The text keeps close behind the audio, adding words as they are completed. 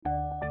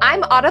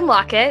I'm Autumn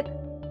Lockett.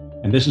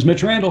 And this is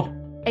Mitch Randall.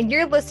 And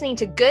you're listening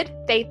to Good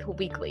Faith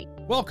Weekly.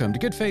 Welcome to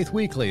Good Faith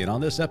Weekly. And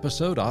on this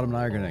episode, Autumn and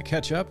I are going to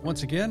catch up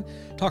once again,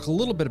 talk a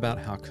little bit about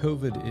how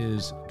COVID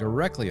is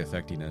directly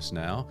affecting us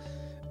now,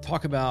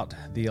 talk about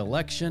the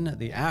election,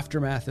 the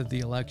aftermath of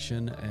the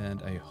election,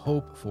 and a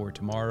hope for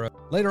tomorrow.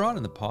 Later on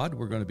in the pod,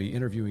 we're going to be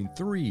interviewing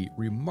three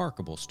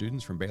remarkable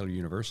students from Baylor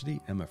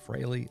University, Emma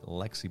Fraley,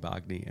 Lexi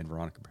Bogny, and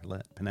Veronica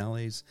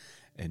Pinales,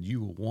 and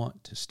you will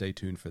want to stay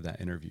tuned for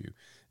that interview.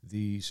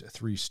 These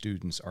three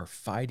students are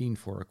fighting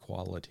for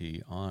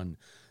equality on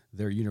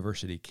their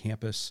university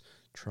campus,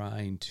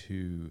 trying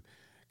to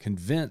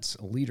convince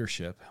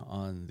leadership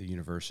on the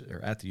university or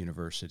at the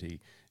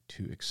university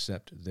to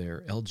accept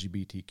their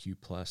LGBTQ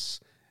plus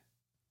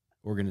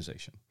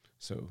organization.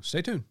 So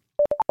stay tuned.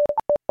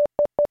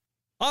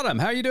 Autumn,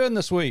 how are you doing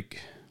this week?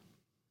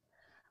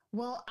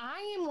 Well,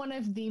 I am one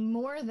of the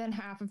more than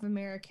half of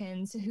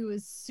Americans who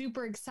is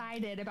super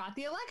excited about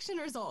the election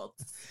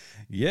results.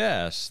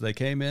 Yes, they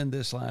came in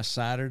this last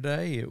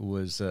Saturday. It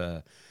was,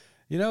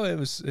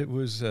 it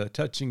was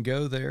touch and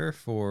go there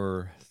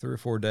for 3 or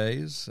 4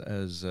 days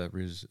as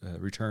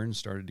returns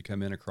started to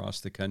come in across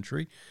the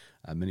country.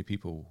 Many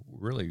people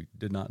really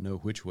did not know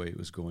which way it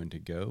was going to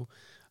go.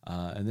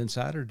 And then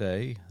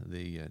Saturday,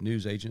 the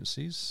news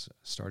agencies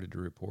started to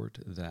report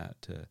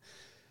that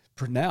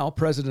now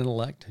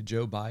President-elect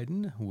Joe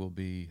Biden will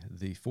be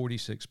the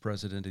 46th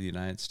president of the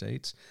United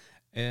States.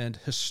 And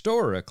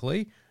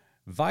historically,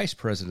 Vice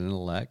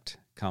President-elect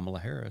Kamala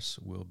Harris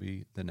will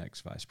be the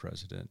next vice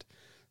president.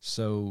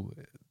 So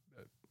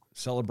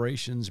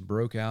celebrations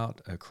broke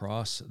out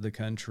across the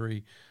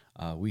country.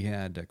 We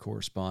had a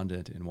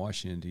correspondent in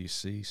Washington,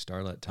 D.C.,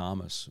 Starlette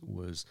Thomas,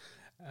 was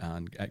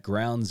at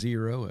Ground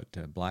Zero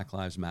at Black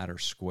Lives Matter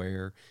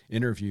Square,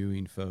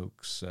 interviewing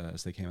folks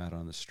as they came out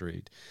on the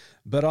street.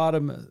 But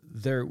Autumn,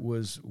 there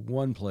was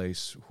one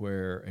place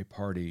where a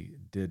party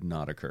did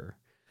not occur,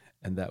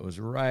 and that was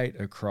right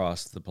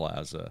across the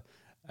plaza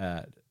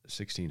at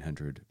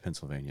 1600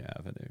 Pennsylvania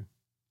Avenue.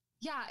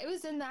 Yeah, it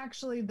was in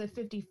actually the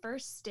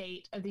 51st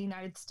state of the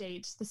United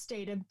States, the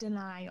state of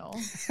denial.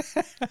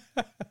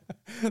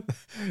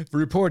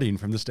 Reporting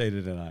from the state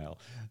of denial.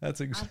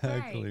 That's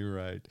exactly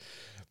right.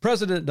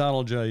 President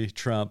Donald J.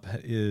 Trump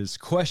is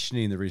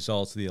questioning the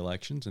results of the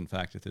elections. In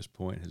fact, at this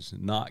point, has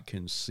not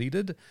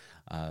conceded,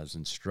 has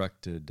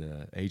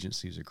instructed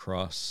agencies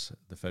across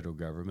the federal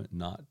government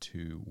not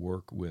to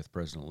work with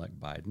President-elect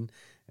Biden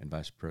and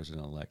Vice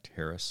President-elect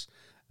Harris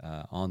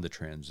on the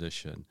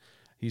transition.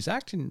 He's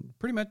acting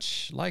pretty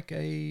much like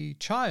a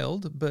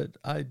child, but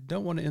I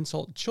don't want to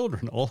insult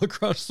children all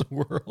across the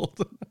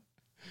world.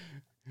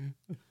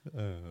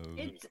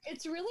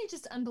 It's really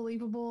just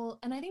unbelievable,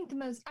 and I think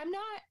I'm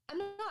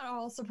not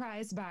all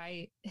surprised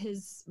by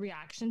his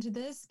reaction to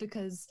this,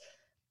 because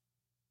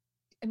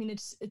I mean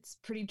it's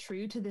pretty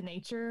true to the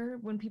nature.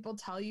 When people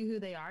tell you who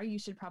they are, you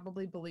should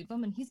probably believe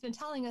them, and he's been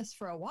telling us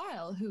for a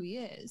while who he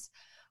is.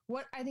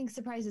 What I think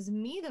surprises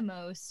me the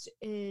most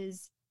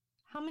is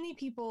how many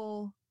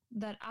people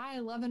that I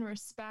love and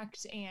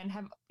respect and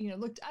have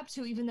looked up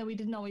to, even though we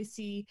didn't always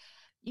see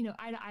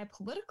eye to eye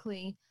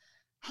politically,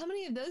 how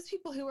many of those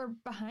people who are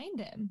behind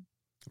him,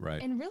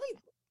 right, and really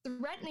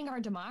threatening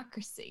our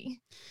democracy.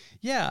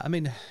 Yeah, I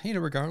mean,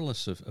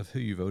 regardless of who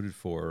you voted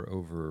for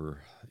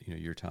over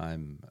your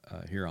time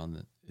here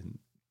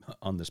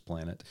on this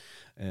planet,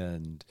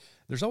 and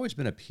there's always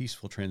been a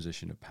peaceful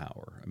transition of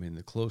power. I mean,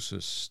 the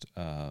closest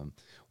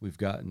we've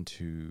gotten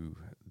to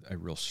a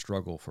real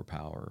struggle for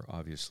power,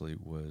 obviously,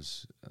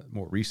 was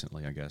more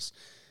recently, I guess,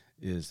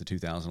 is the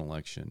 2000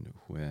 election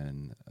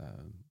when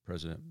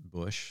President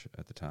Bush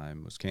at the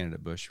time was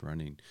candidate Bush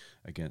running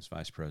against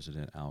Vice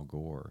President Al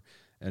Gore.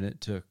 And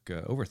it took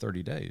over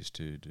 30 days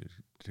to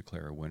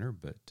declare a winner,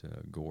 but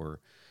Gore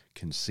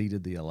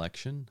conceded the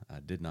election. I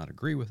did not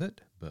agree with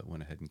it, but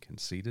went ahead and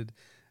conceded.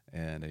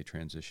 And a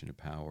transition of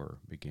power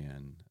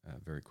began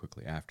very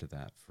quickly after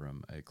that,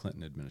 from a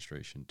Clinton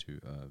administration to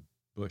a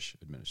Bush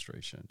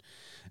administration.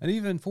 And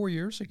even 4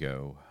 years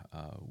ago,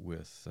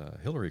 with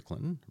Hillary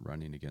Clinton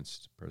running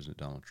against President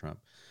Donald Trump,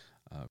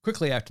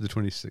 quickly after the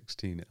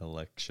 2016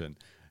 election,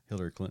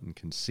 Hillary Clinton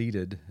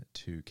conceded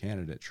to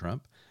candidate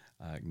Trump,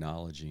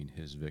 acknowledging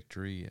his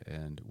victory.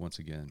 And once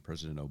again,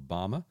 President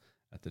Obama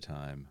at the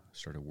time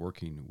started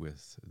working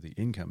with the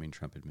incoming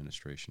Trump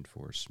administration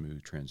for a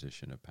smooth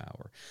transition of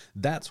power.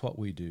 That's what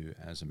we do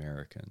as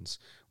Americans.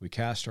 We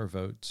cast our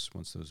votes.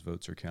 Once those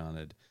votes are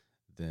counted,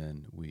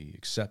 then we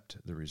accept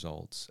the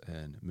results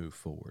and move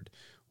forward,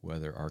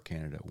 whether our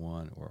candidate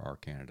won or our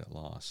candidate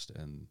lost.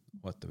 And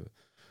what the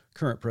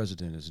current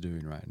president is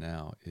doing right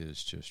now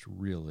is just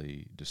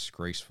really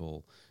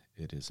disgraceful.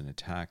 It is an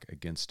attack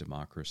against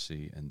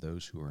democracy, and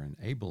those who are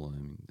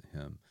enabling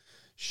him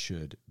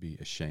should be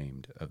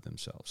ashamed of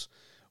themselves.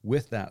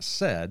 With that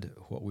said,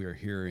 what we are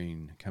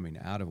hearing coming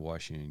out of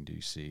Washington,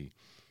 D.C.,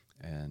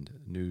 and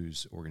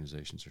news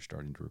organizations are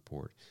starting to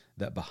report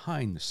that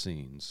behind the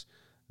scenes,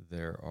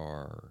 there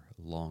are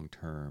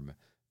long-term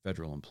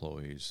federal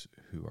employees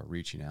who are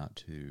reaching out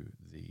to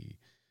the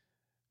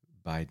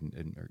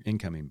Biden or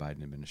incoming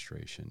Biden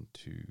administration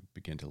to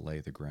begin to lay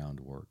the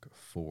groundwork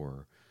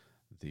for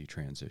the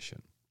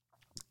transition.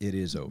 It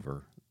is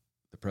over.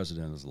 The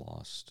president has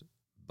lost.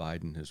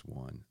 Biden has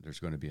won. There's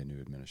going to be a new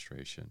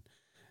administration,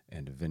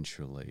 and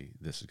eventually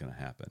this is going to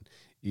happen.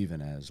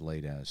 Even as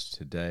late as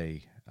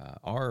today,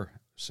 our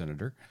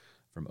senator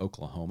from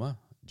Oklahoma,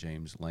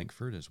 James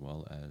Lankford, as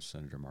well as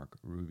Senator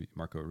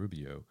Marco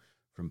Rubio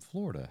from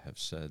Florida, have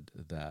said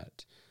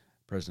that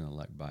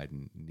President-elect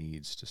Biden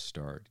needs to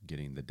start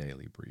getting the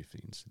daily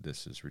briefings.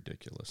 This is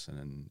ridiculous.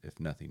 And if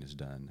nothing is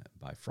done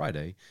by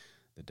Friday,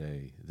 the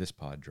day this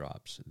pod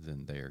drops,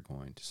 then they are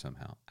going to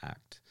somehow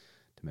act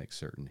to make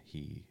certain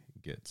he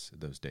gets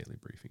those daily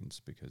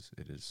briefings, because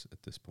it is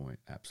at this point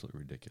absolutely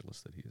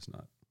ridiculous that he is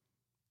not.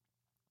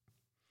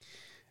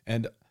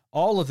 And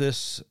all of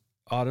this,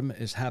 Autumn,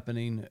 is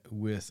happening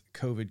with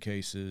COVID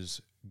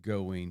cases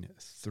going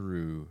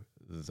through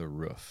the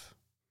roof.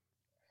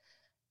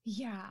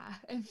 Yeah.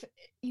 If,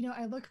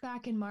 I look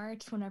back in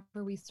March,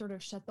 whenever we sort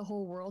of shut the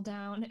whole world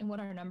down, and what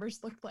our numbers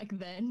looked like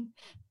then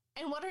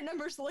and what our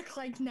numbers look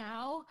like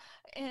now.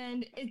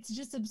 And it's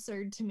just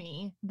absurd to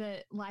me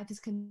that life is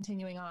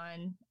continuing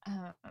on.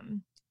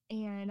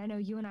 And I know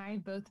you and I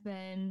have both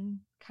been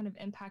kind of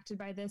impacted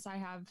by this. I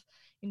have,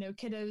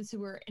 kiddos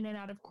who are in and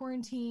out of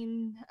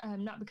quarantine,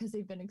 not because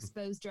they've been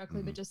exposed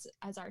directly, but just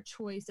as our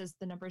choice as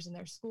the numbers in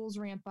their schools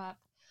ramp up.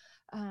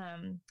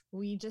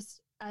 We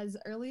just, as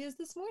early as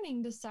this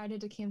morning,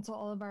 decided to cancel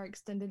all of our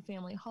extended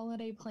family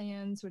holiday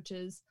plans, which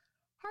is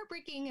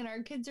heartbreaking, and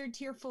our kids are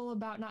tearful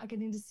about not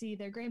getting to see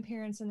their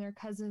grandparents and their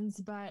cousins,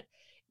 but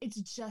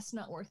it's just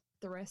not worth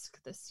the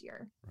risk this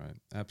year. Right,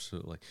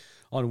 absolutely.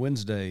 On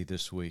Wednesday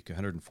this week,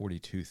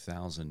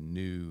 142,000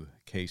 new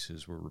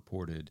cases were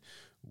reported,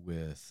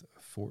 with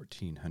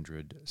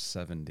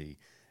 1,470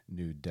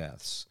 new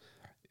deaths.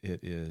 It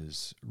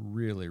is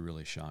really,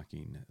 really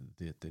shocking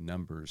that the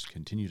numbers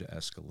continue to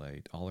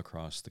escalate all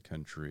across the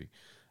country.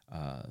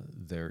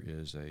 There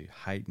is a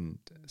heightened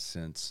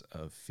sense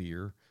of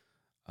fear,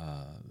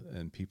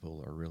 and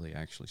people are really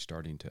actually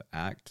starting to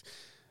act.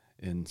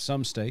 In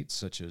some states,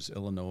 such as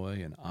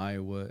Illinois and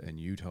Iowa and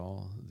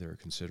Utah, they're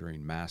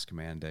considering mask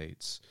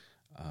mandates.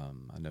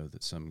 I know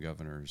that some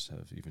governors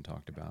have even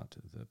talked about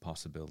the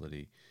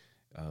possibility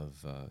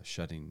of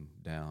shutting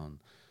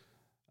down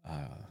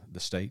the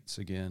states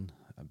again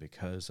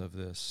because of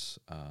this.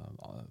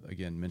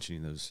 Again,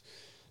 mentioning those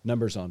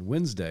numbers on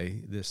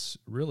Wednesday, this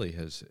really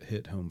has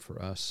hit home for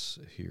us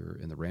here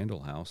in the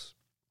Randall house,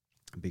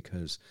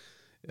 because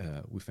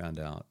we found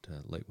out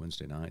late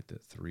Wednesday night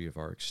that 3 of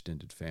our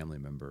extended family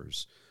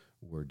members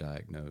were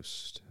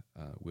diagnosed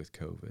with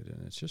COVID,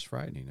 and it's just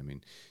frightening. I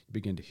mean, you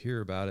begin to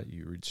hear about it,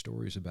 you read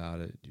stories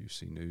about it, you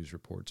see news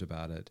reports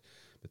about it,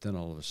 but then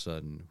all of a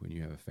sudden, when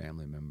you have a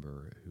family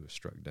member who is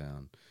struck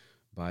down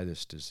by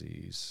this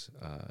disease,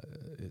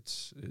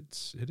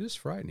 it is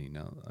frightening.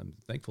 Now, I'm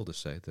thankful to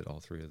say that all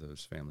 3 of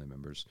those family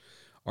members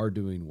are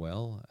doing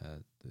well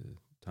at the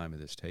time of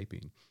this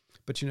taping,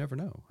 but you never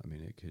know. I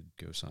mean, it could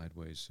go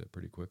sideways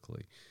pretty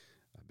quickly,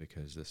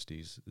 because this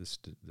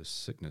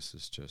sickness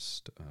is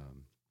just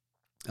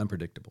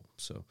unpredictable.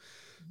 So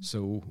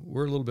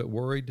we're a little bit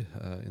worried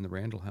in the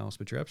Randall house,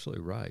 but you're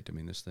absolutely right. I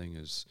mean, this thing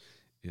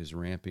is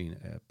ramping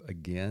up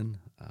again,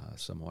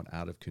 somewhat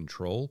out of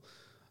control.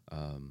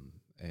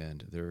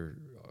 And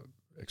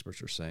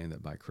experts are saying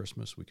that by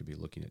Christmas, we could be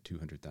looking at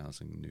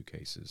 200,000 new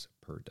cases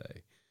per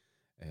day.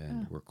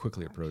 And we're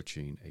quickly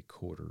approaching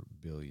 250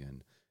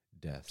 million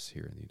deaths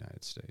here in the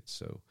United States.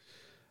 So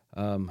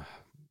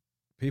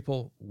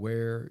people,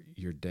 wear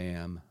your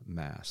damn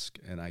mask.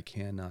 And I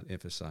cannot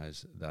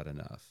emphasize that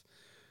enough.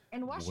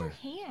 And wash your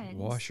hands.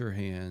 Wash your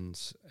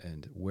hands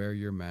and wear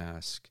your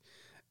mask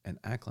and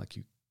act like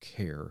you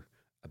care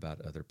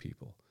about other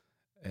people.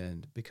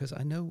 And because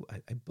I know,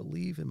 I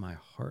believe in my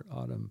heart,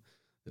 Autumn,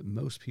 that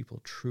most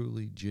people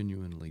truly,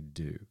 genuinely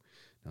do.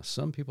 Now,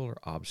 some people are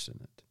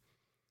obstinate,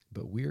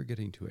 but we are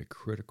getting to a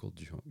critical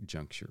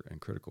juncture and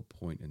critical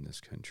point in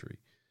this country.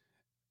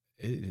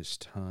 It is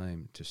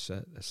time to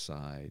set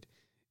aside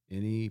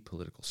any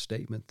political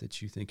statement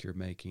that you think you're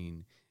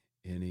making,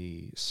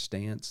 any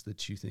stance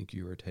that you think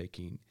you are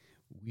taking.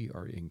 We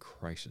are in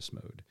crisis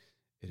mode.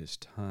 It is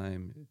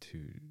time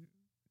to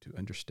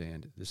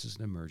understand this is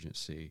an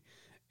emergency,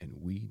 and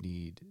we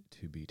need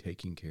to be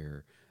taking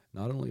care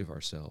not only of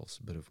ourselves,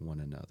 but of one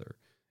another.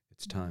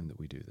 It's time that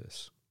we do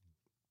this.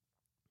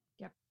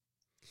 Yep.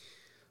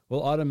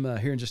 Well, Autumn,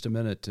 here in just a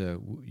minute,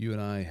 you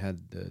and I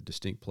had the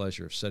distinct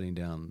pleasure of sitting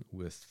down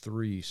with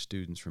 3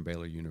 students from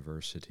Baylor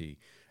University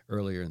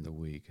earlier in the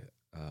week.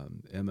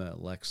 Emma,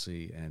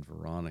 Lexi, and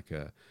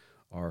Veronica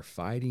are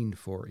fighting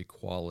for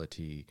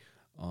equality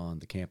on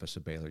the campus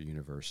of Baylor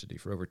University.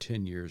 For over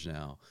 10 years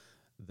now,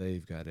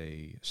 they've got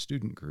a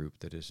student group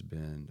that has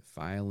been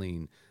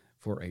filing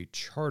for a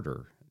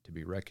charter to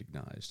be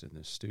recognized. And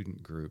this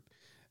student group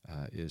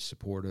is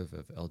supportive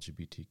of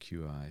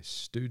LGBTQI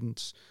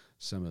students.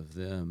 Some of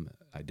them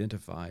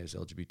identify as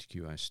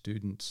LGBTQI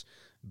students,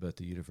 but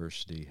the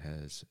university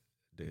has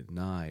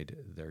denied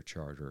their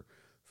charter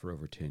for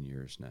over 10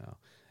 years now.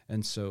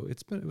 And so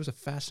it was a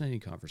fascinating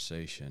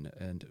conversation.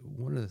 And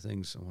one of the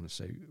things I want to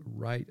say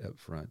right up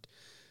front,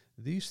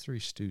 these three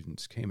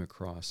students came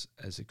across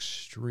as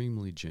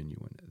extremely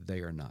genuine. They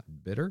are not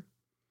bitter.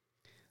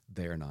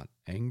 They are not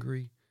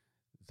angry.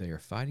 They are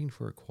fighting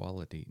for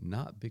equality,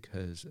 not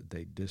because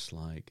they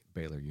dislike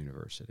Baylor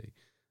University.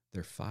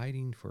 They're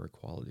fighting for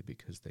equality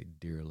because they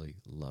dearly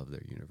love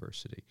their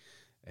university.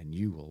 And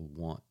you will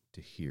want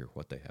to hear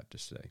what they have to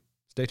say.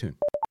 Stay tuned.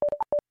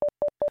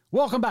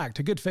 Welcome back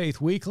to Good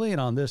Faith Weekly,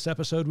 and on this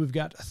episode, we've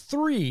got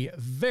three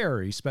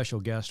very special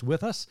guests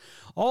with us,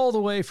 all the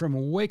way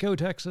from Waco,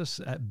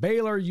 Texas, at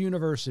Baylor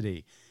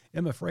University.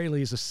 Emma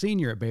Fraley is a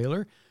senior at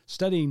Baylor,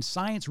 studying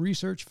science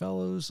research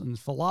fellows and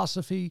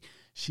philosophy.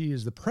 She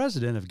is the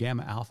president of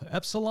Gamma Alpha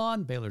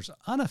Epsilon, Baylor's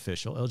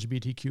unofficial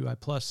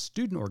LGBTQI+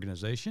 student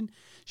organization.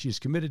 She is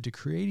committed to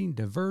creating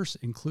diverse,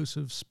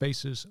 inclusive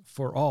spaces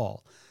for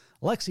all.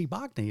 Lexi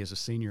Bachny is a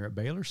senior at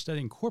Baylor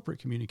studying corporate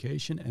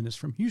communication and is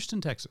from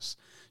Houston, Texas.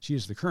 She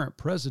is the current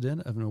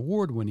president of an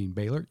award-winning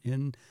Baylor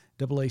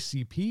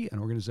NAACP, an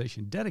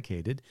organization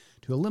dedicated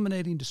to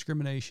eliminating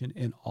discrimination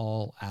in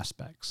all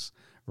aspects.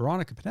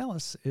 Veronica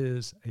Pinellas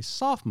is a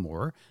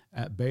sophomore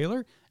at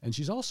Baylor, and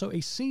she's also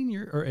a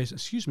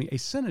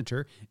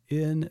senator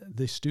in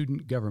the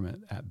student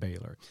government at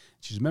Baylor.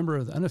 She's a member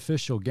of the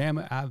unofficial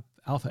Gamma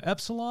Alpha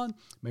Epsilon,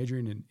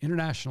 majoring in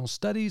international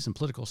studies and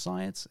political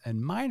science,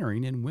 and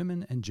minoring in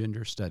women and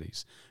gender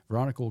studies.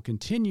 Veronica will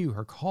continue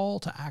her call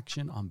to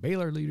action on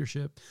Baylor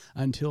leadership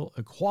until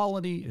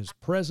equality is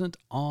present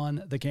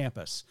on the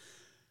campus.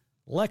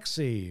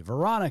 Lexi,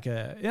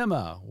 Veronica,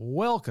 Emma,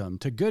 welcome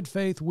to Good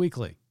Faith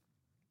Weekly.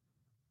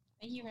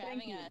 Thank you for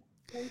having us.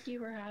 Thank you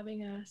for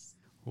having us.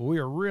 Well, we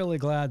are really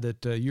glad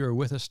that you are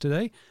with us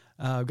today.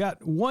 I've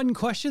got one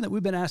question that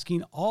we've been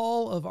asking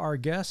all of our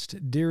guests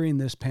during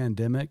this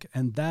pandemic,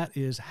 and that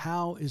is,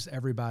 how is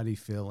everybody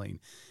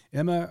feeling?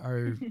 Emma,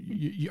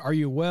 are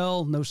you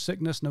well? No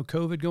sickness, no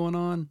COVID going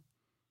on?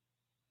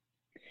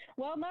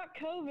 Well, not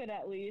COVID,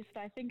 at least.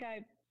 I think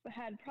I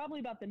had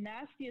probably about the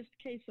nastiest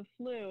case of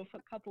flu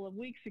a couple of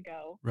weeks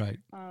ago. Right.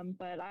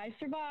 But I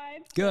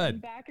survived. Good. I'm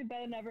back in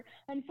bed and ever.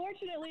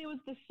 Unfortunately, it was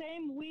the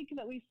same week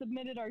that we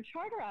submitted our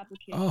charter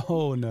application.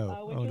 Oh,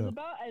 no. Which was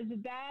about as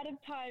bad of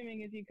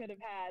timing as you could have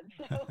had.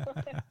 So.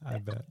 I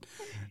bet.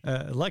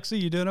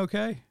 Lexi, you doing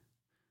okay?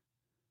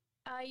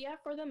 Yeah,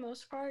 for the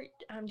most part,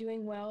 I'm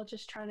doing well.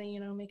 Just trying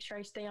to, make sure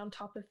I stay on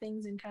top of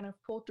things and kind of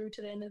pull through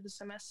to the end of the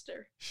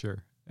semester.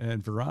 Sure.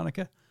 And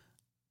Veronica?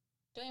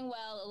 Doing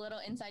well. A little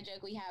inside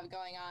joke we have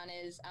going on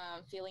is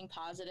feeling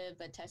positive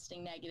but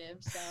testing negative.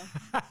 So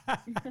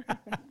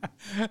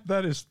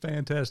that is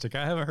fantastic.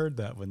 I haven't heard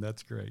that one.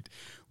 That's great.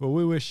 Well,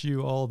 we wish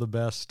you all the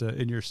best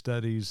in your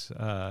studies.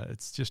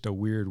 It's just a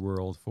weird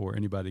world for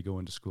anybody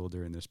going to school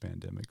during this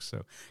pandemic.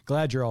 So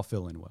glad you're all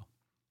feeling well.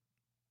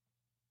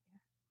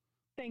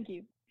 Thank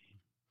you.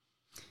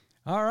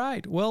 All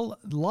right. Well,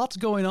 lots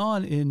going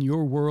on in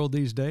your world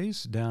these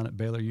days down at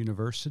Baylor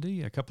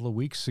University. A couple of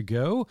weeks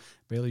ago,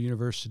 Baylor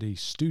University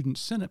Student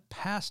Senate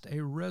passed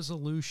a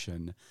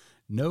resolution,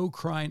 No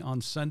Crying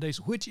on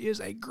Sundays, which is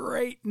a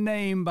great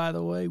name, by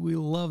the way. We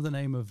love the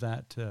name of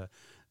that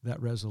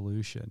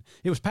resolution.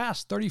 It was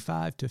passed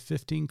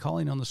 35-15,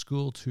 calling on the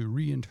school to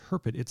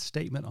reinterpret its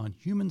statement on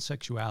human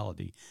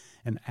sexuality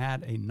and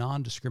add a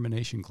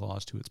non-discrimination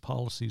clause to its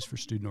policies for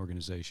student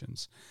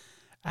organizations.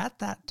 At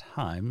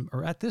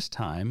this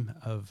time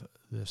of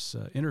this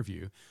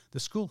interview,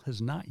 the school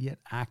has not yet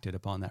acted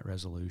upon that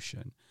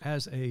resolution.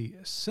 As a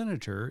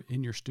senator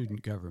in your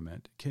student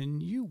government,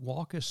 can you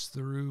walk us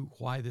through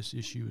why this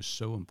issue is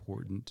so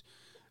important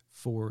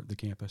for the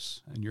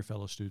campus and your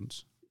fellow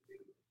students?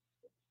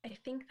 I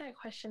think that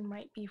question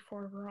might be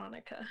for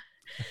Veronica.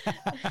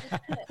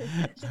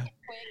 Just a quick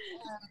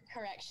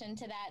correction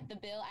to that. The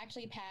bill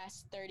actually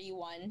passed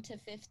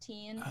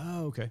 31-15.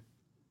 Oh, okay.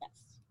 Yes.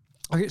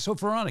 Okay, so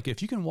Veronica,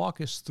 if you can walk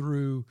us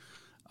through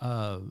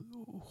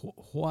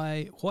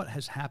what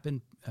has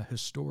happened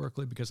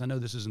historically, because I know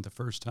this isn't the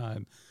first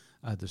time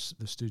the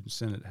Student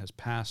Senate has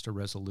passed a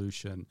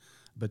resolution,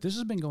 but this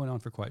has been going on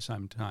for quite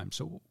some time.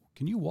 So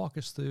can you walk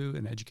us through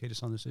and educate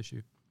us on this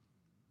issue?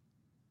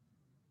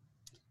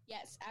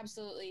 Yes,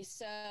 absolutely.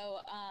 So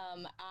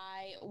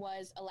I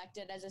was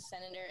elected as a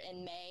senator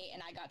in May,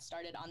 and I got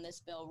started on this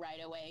bill right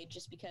away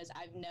just because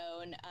I've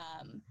known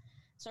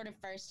sort of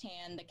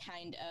firsthand the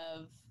kind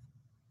of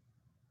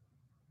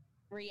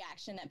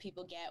reaction that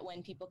people get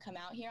when people come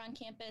out here on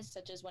campus,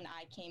 such as when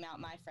I came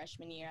out my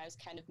freshman year. I was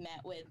kind of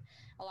met with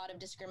a lot of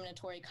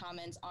discriminatory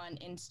comments on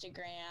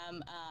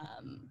Instagram.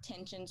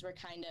 Tensions were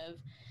kind of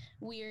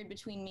weird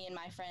between me and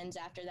my friends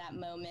after that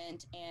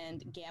moment,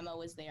 and Gamma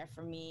was there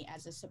for me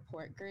as a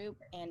support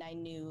group, and I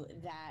knew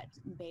that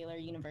Baylor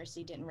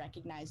University didn't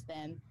recognize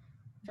them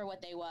for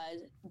what they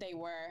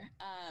were.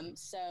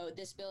 So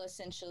this bill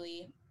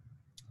essentially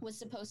was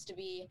supposed to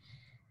be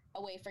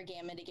a way for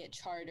Gamma to get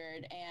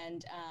chartered,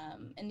 and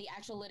in the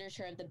actual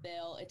literature of the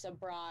bill, it's a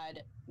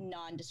broad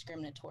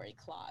non-discriminatory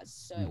clause.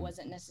 So it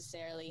wasn't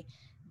necessarily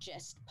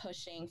just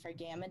pushing for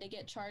Gamma to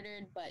get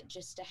chartered, but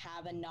just to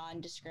have a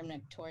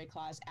non-discriminatory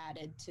clause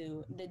added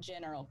to the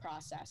general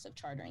process of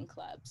chartering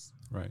clubs.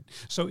 Right.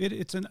 So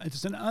it's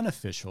an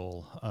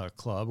unofficial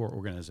club or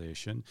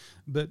organization.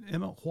 But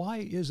Emma, why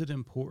is it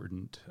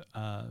important,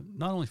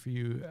 not only for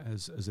you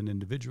as an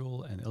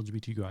individual and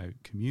LGBTQI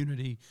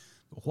community,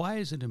 but why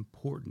is it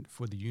important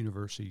for the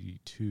university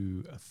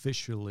to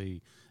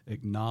officially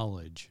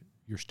acknowledge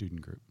your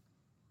student group?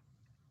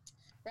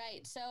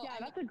 Right. So Yeah,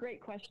 that's a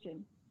great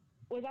question.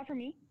 Was that for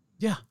me?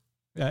 Yeah.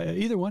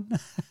 Either one.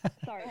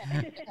 Sorry.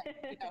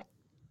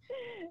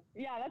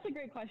 Yeah, that's a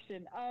great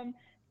question.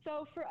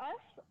 So for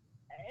us,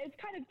 it's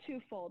kind of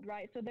twofold,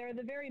 right? So there are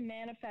the very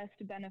manifest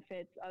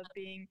benefits of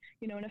being,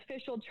 an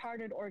official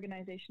chartered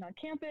organization on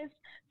campus,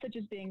 such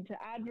as being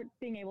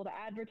able to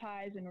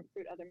advertise and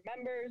recruit other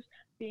members,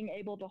 being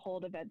able to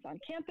hold events on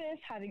campus,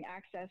 having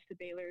access to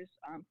Baylor's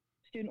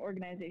student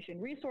organization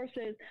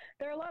resources.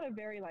 There are a lot of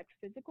very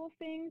physical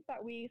things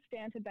that we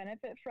stand to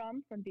benefit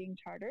from being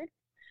chartered.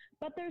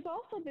 But there's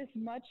also this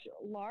much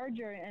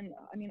larger and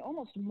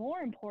almost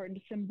more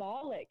important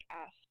symbolic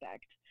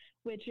aspect,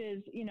 which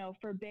is,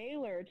 for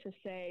Baylor to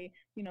say,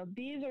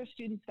 these are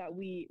students that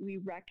we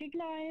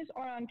recognize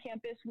are on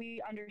campus.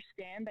 We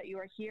understand that you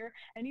are here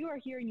and you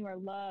are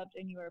loved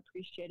and you are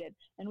appreciated.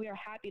 And we are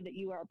happy that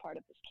you are a part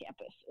of this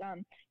campus.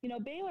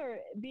 Baylor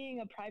being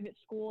a private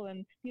school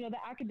and, the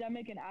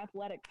academic and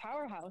athletic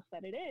powerhouse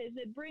that it is,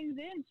 it brings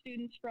in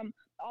students from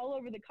all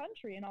over the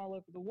country and all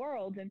over the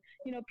world. And,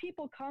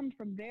 people come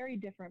from very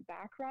different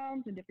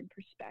backgrounds and different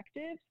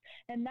perspectives.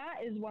 And that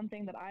is one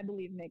thing that I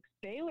believe makes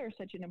Baylor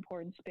such an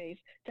important space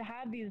to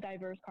have these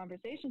diverse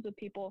conversations with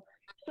people.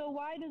 So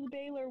why does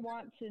Baylor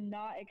want to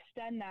not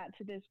extend that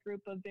to this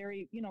group of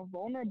very,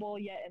 vulnerable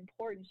yet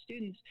important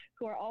students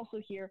who are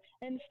also here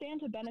and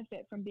stand to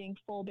benefit from being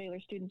full Baylor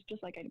students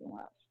just like anyone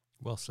else?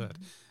 Well said.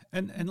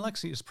 And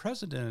Lexi, as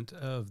president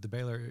of the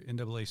Baylor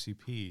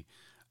NAACP,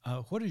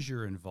 what is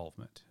your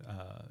involvement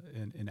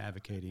in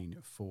advocating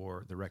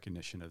for the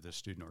recognition of this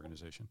student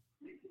organization?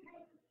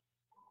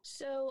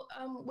 So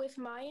with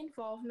my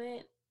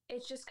involvement,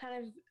 it's just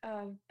kind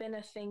of been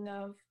a thing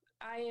of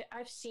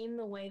I've seen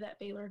the way that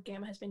Baylor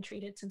Gamma has been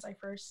treated since I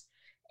first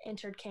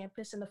entered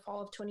campus in the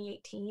fall of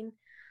 2018.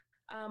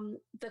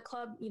 The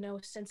club,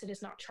 since it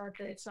is not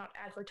chartered, it's not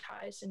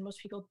advertised, and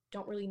most people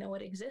don't really know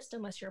it exists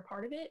unless you're a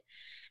part of it.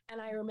 And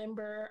I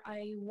remember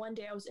one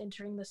day I was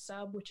entering the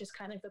sub, which is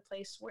kind of the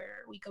place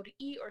where we go to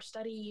eat or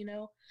study,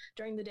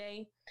 during the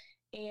day.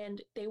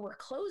 And they were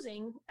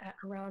closing at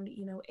around,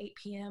 8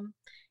 p.m.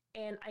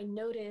 And I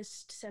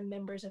noticed some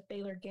members of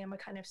Baylor Gamma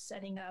kind of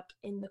setting up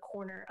in the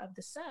corner of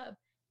the sub.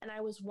 And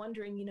I was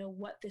wondering,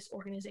 what this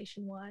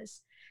organization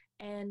was.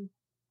 And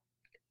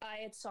I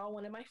had saw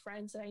one of my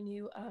friends that I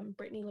knew,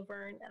 Brittany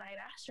Laverne, and I had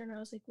asked her, and I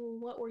was like, well,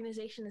 what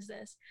organization is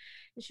this?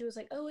 And she was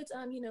like, oh, it's,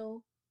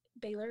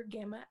 Baylor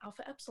Gamma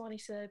Alpha Epsilon. He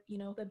said,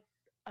 the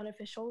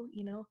unofficial,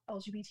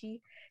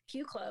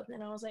 LGBTQ club.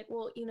 And I was like,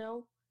 well,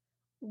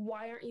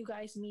 why aren't you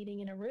guys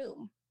meeting in a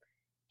room?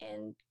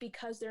 And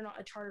because they're not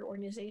a chartered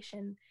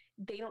organization,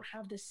 they don't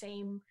have the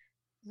same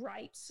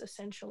rights,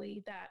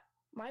 essentially, that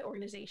my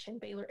organization,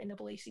 Baylor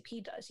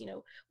NAACP, does.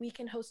 We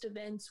can host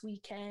events, we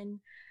can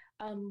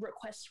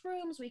request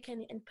rooms, we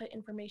can input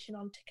information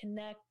on to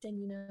connect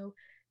and,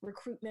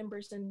 recruit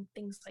members and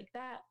things like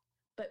that.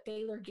 But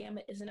Baylor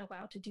Gamma isn't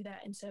allowed to do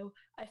that. And so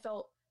I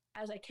felt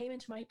as I came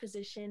into my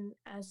position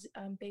as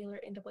Baylor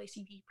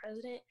NAACP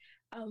president,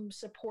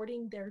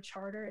 supporting their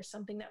charter is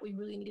something that we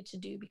really needed to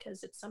do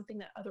because it's something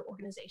that other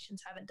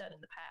organizations haven't done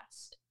in the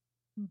past.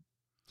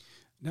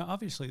 Now,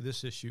 obviously,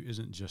 this issue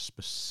isn't just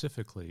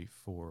specifically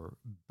for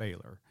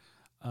Baylor,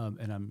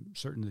 and I'm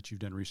certain that you've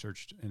done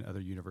research in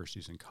other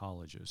universities and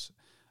colleges.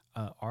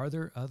 Are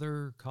there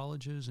other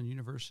colleges and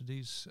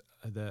universities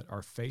that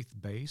are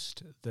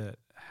faith-based that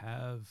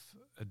have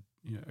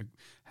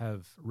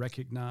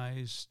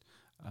recognized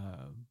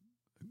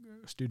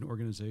student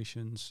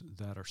organizations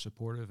that are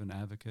supportive and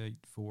advocate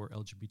for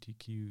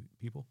LGBTQ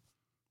people?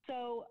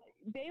 So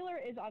Baylor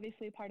is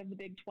obviously part of the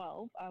Big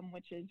 12,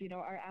 which is,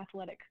 our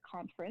athletic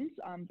conference,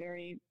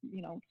 very,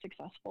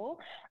 successful.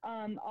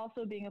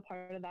 Also being a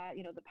part of that,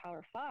 the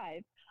Power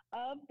Five.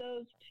 Of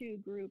those two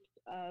groups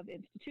of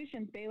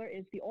institutions, Baylor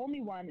is the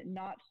only one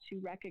not to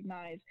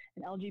recognize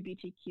an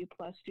LGBTQ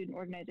plus student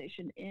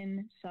organization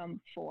in some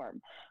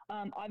form.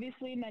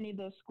 Obviously, many of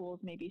those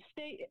schools may be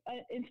state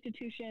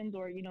institutions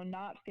or,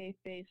 not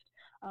faith-based,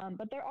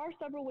 but there are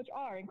several which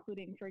are,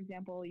 including, for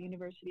example,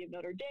 University of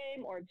Notre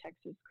Dame or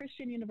Texas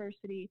Christian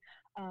University.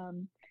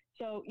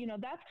 So,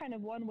 that's kind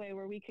of one way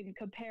where we can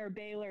compare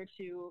Baylor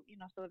to,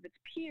 some of its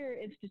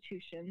peer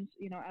institutions,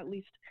 at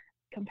least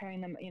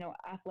comparing them,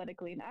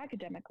 athletically and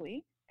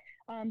academically.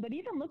 But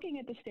even looking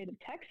at the state of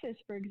Texas,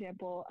 for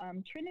example,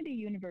 Trinity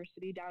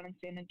University down in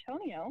San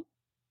Antonio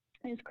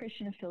is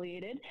Christian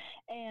affiliated.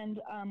 And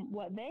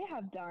what they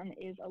have done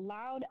is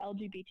allowed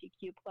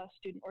LGBTQ plus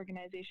student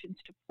organizations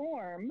to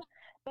form,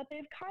 but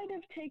they've kind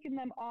of taken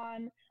them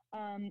on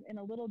in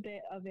a little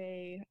bit of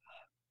a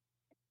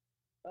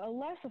a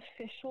less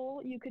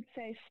official, you could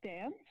say,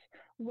 stance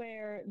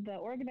where the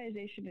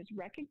organization is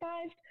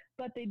recognized,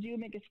 but they do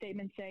make a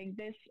statement saying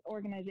this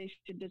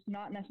organization does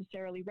not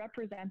necessarily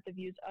represent the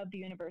views of the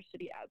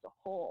university as a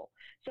whole.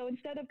 So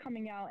instead of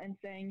coming out and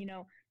saying,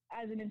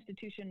 as an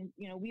institution,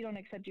 we don't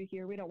accept you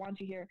here, we don't want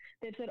you here,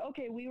 they've said,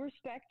 okay, we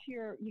respect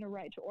your,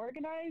 right to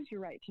organize,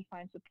 your right to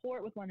find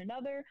support with one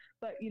another,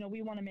 but,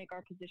 we want to make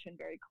our position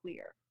very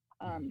clear.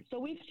 So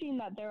we've seen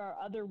that there are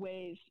other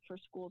ways for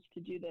schools to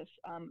do this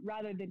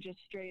rather than just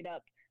straight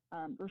up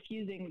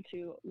refusing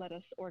to let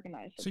us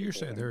organize. So you're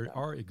saying there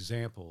are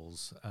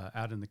examples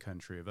out in the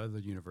country of other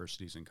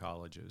universities and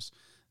colleges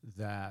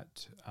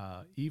that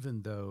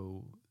even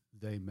though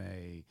they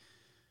may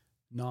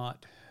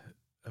not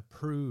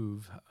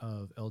approve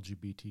of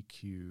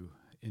LGBTQ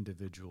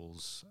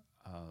individuals,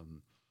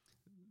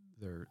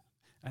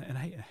 and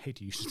I hate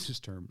to use this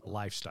term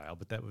lifestyle,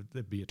 but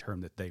that'd be a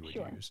term that they would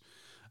Sure. use.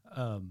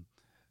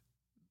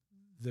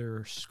 There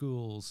are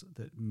schools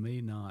that may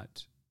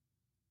not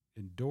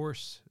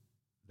endorse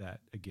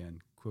that,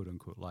 again, quote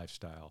unquote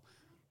lifestyle,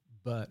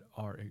 but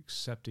are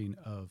accepting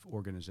of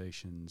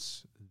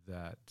organizations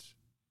that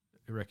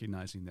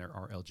recognizing there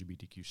are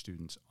LGBTQ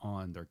students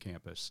on their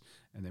campus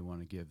and they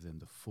want to give them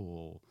the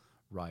full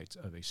rights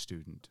of a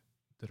student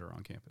that are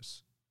on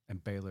campus.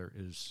 And Baylor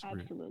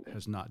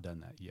has not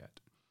done that yet.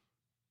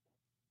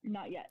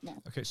 Not yet,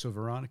 no. Okay, so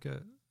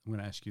Veronica, I'm going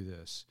to ask you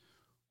this.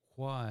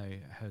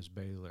 Why has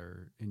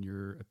Baylor, in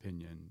your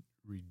opinion,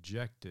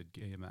 rejected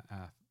Gamma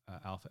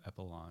Alpha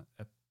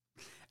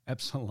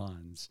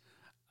Epsilon's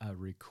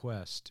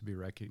request to be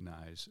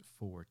recognized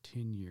for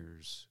 10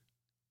 years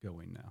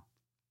going now?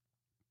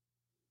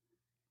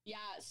 Yeah,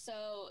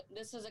 so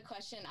this was a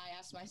question I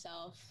asked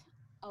myself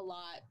a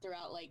lot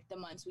throughout the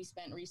months we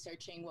spent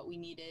researching what we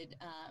needed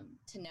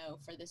to know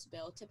for this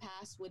bill to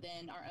pass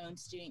within our own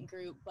student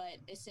group. But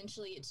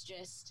essentially it's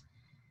just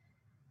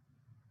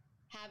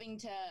having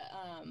to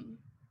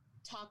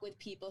talk with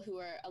people who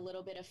are a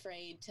little bit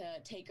afraid to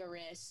take a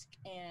risk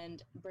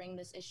and bring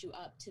this issue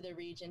up to the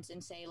regents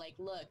and say,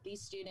 look,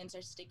 these students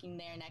are sticking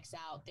their necks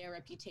out, their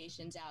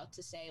reputations out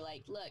to say,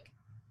 look,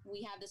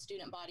 we have the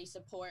student body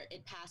support,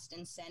 it passed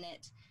in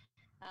Senate.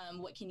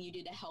 What can you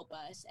do to help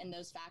us? And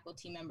those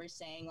faculty members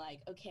saying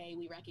okay,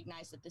 we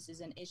recognize that this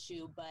is an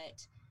issue,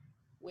 but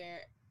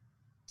we're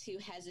too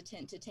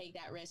hesitant to take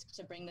that risk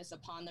to bring this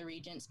upon the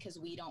regents because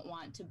we don't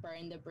want to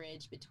burn the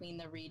bridge between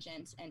the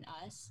regents and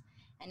us.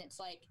 And it's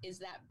is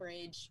that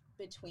bridge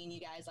between you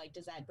guys,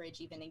 does that bridge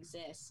even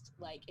exist?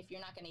 If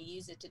you're not going to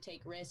use it to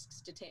take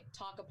risks, to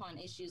talk upon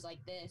issues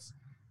like this,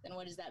 then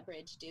what is that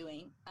bridge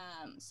doing?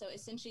 So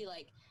essentially,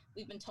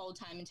 we've been told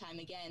time and time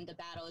again, the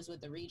battle is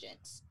with the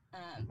regents.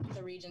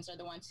 The regents are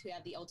the ones who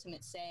have the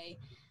ultimate say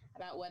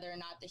about whether or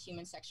not the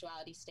human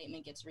sexuality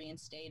statement gets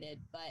reinstated.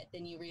 But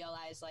then you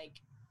realize,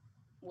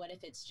 what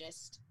if it's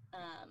just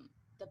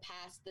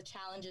the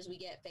challenges we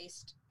get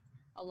faced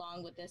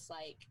along with this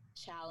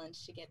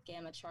challenge to get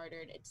Gamma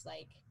chartered? It's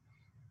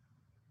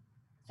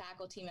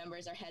faculty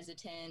members are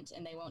hesitant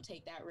and they won't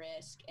take that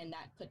risk, and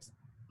that puts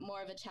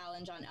more of a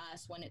challenge on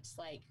us when it's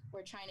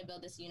we're trying to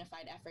build this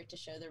unified effort to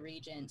show the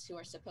regents, who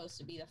are supposed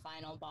to be the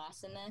final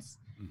boss in this.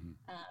 Mm-hmm.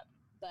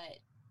 But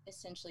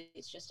essentially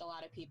it's just a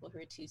lot of people who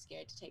are too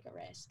scared to take a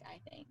risk, I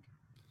think.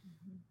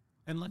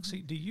 And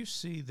Lexi, do you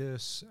see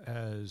this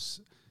as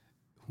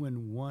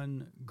when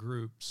one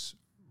group's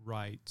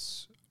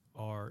rights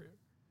are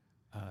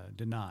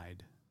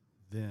denied,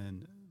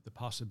 then the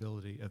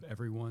possibility of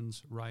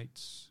everyone's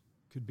rights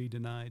could be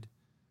denied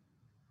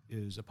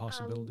is a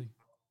possibility?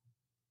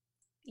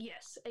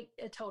 Yes,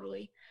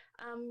 totally.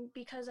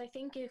 Because I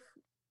think if,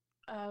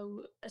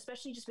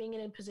 especially just being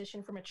in a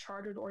position from a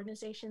chartered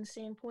organization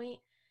standpoint,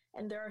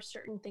 and there are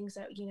certain things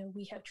that,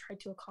 we have tried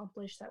to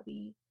accomplish that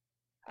we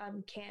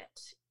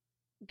can't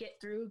get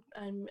through.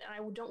 And I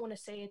don't want to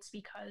say it's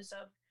because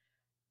of,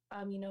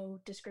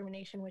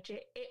 discrimination, which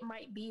it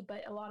might be,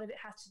 but a lot of it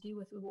has to do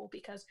with,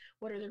 because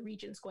what are the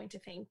regents going to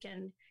think?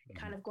 And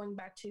kind of going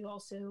back to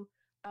also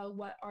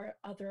what are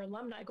other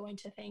alumni going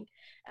to think?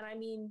 And I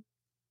mean,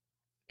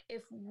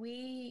 if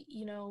we,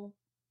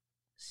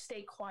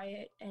 stay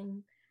quiet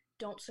and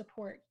don't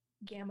support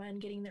Gamma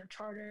and getting their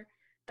charter,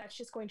 that's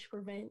just going to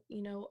prevent,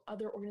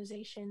 other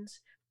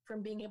organizations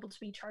from being able to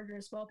be chartered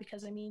as well.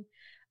 Because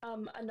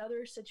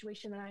another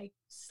situation that I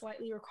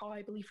slightly recall,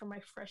 I believe from my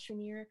freshman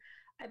year,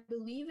 I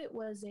believe it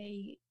was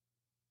a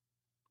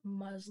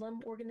Muslim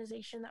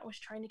organization that was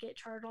trying to get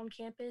chartered on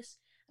campus.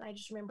 And I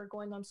just remember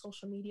going on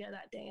social media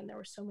that day, and there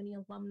were so many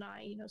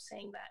alumni,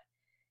 saying that,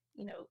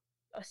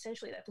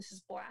 essentially that this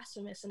is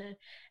blasphemous,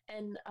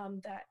 and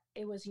that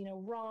it was,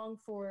 wrong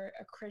for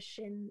a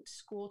Christian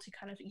school to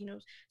kind of,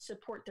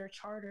 support their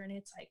charter. And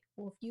it's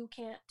well, if you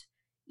can't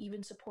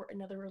even support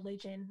another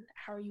religion,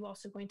 how are you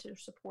also going to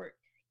support,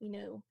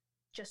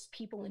 just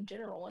people in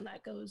general? And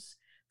that goes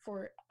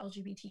for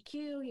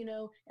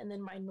LGBTQ, and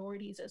then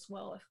minorities as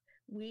well. If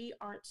we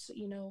aren't,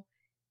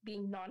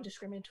 being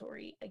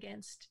non-discriminatory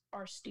against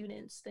our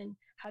students, then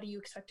how do you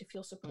expect to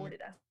feel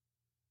supported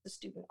a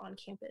student on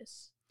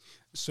campus.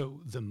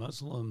 So the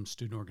Muslim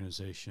student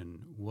organization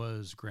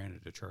was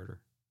granted a charter.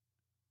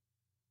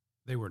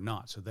 They were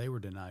not, so they were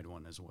denied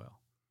one as well.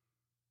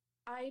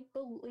 I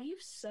believe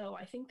so.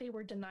 I think they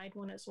were denied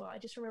one as well. I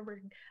just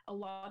remember a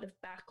lot of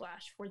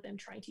backlash for them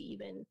trying to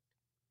even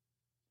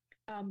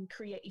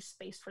create a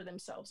space for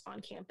themselves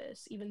on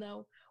campus, even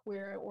though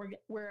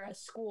we're a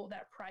school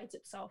that prides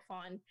itself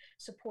on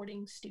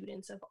supporting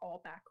students of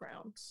all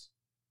backgrounds.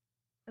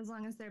 As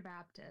long as they're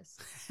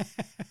Baptist.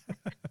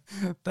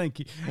 Thank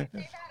you. I say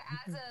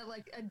that as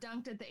a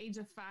dunked at the age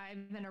of 5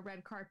 in a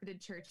red carpeted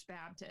church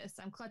Baptist.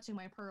 I'm clutching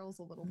my pearls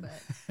a little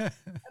bit.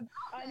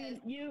 I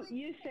mean,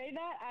 you say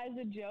that as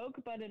a joke,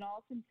 but in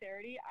all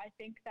sincerity, I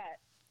think that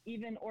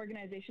even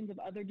organizations of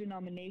other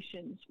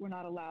denominations were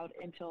not allowed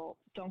until,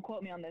 don't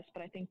quote me on this,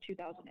 but I think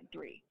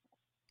 2003.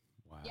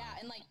 Wow. Yeah,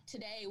 and like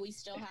today we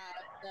still have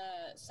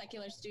the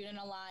Secular Student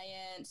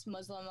Alliance,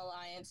 Muslim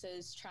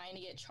alliances trying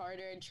to get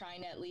chartered,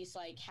 trying to at least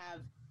like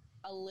have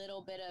a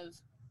little bit of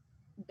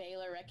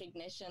Baylor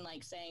recognition,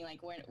 like saying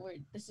like we're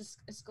this is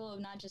a school of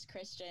not just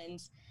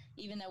Christians,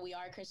 even though we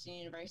are a Christian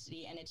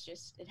university, and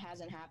it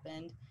hasn't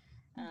happened.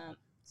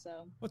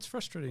 So what's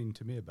frustrating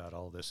to me about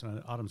all this,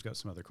 and Autumn's got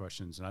some other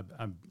questions, and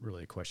I'm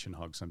really a question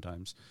hog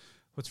sometimes.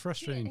 What's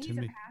frustrating to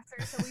me? He's a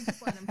pastor, so we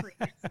just let him preach.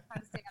 Try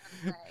to stay out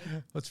of the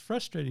way. What's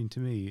frustrating to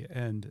me,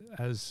 and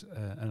as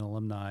an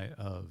alumni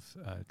of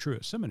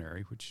Truett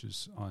Seminary, which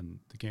is on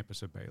the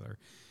campus of Baylor,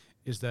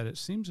 is that it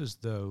seems as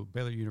though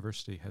Baylor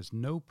University has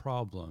no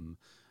problem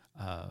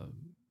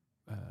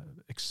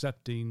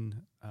accepting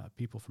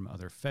people from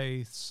other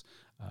faiths,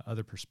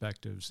 other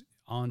perspectives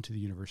onto the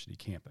university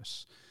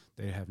campus.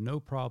 They have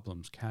no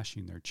problems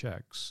cashing their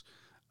checks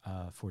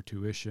for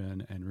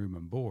tuition and room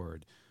and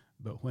board.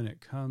 But when it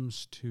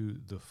comes to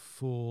the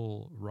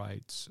full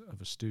rights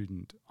of a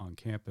student on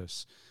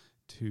campus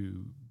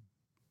to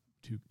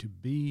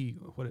be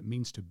what it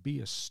means to be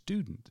a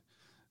student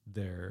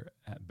there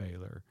at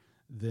Baylor,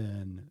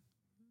 then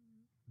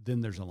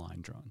there's a line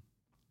drawn.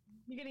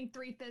 You're getting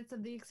 3/5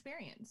 of the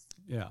experience.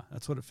 Yeah,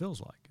 that's what it feels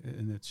like.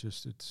 And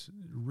it's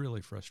really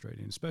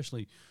frustrating,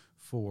 especially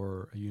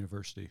for a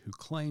university who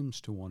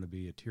claims to want to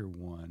be a tier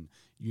 1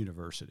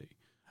 university,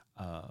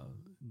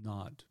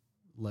 not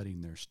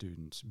letting their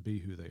students be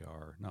who they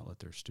are, not let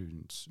their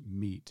students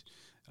meet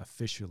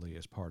officially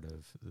as part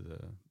of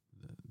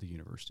the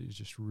university is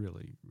just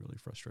really, really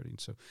frustrating.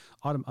 So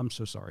Autumn, I'm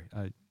so sorry.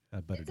 I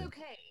butted in.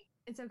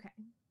 It's okay.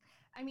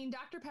 I mean,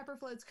 Dr. Pepper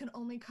floats can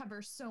only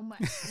cover so much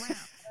ground,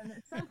 and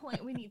at some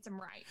point we need some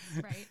rights,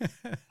 right?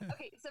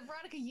 Okay, so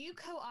Veronica, you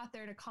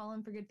co-authored a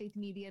column for Good Faith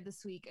Media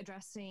this week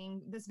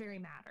addressing this very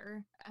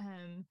matter.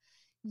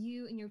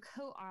 You and your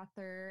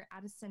co-author,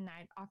 Addison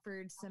Knight,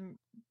 offered some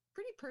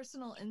pretty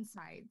personal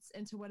insights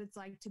into what it's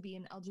like to be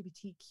an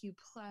LGBTQ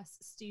plus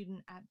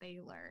student at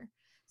Baylor.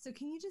 So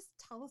can you just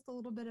tell us a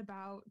little bit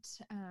about,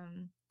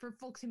 for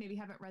folks who maybe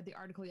haven't read the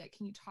article yet,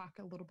 can you talk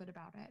a little bit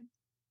about it?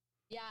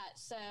 yeah,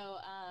 so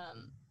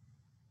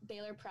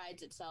Baylor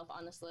prides itself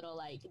on this little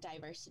like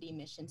diversity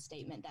mission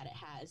statement that it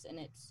has, and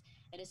it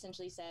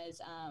essentially says,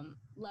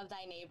 love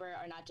thy neighbor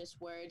are not just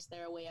words,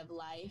 they're a way of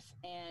life.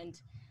 And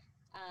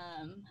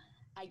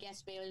I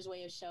guess Baylor's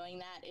way of showing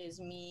that is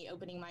me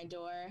opening my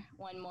door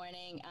one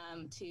morning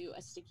to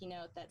a sticky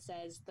note that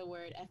says the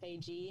word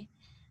FAG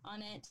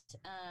on it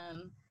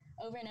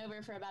over and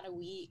over for about a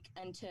week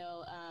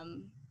until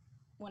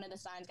one of the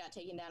signs got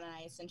taken down and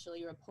I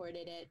essentially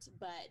reported it.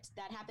 But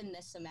that happened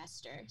this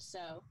semester.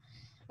 So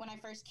when I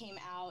first came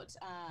out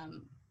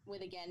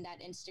with, again,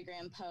 that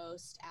Instagram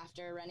post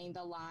after running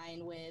the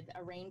line with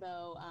a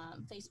rainbow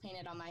face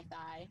painted on my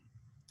thigh,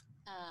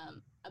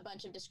 a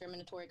bunch of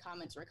discriminatory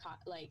comments were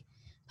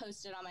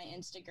posted on my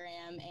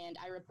Instagram, and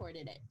I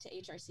reported it to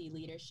HRC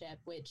Leadership,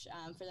 which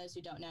for those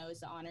who don't know is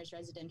the Honors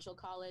Residential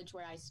College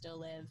where I still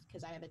live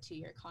because I have a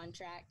 2-year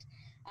contract.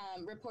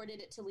 Reported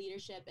it to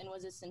leadership and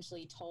was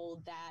essentially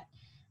told that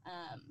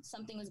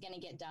something was going to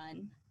get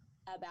done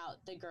about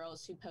the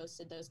girls who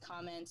posted those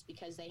comments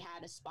because they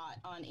had a spot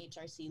on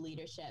HRC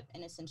Leadership,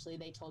 and essentially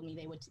they told me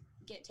they would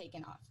get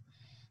taken off.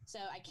 So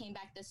I came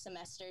back this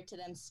semester to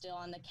them still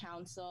on the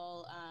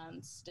council,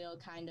 still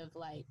kind of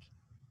like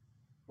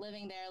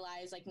living their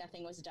lives like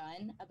nothing was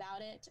done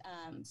about it.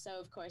 So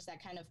of course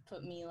that kind of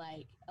put me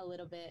like a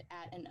little bit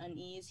at an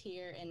unease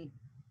here in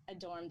a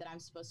dorm that I'm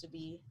supposed to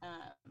be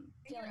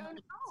Your own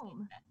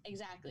home.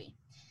 Exactly.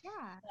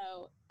 Yeah.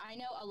 So I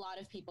know a lot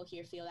of people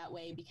here feel that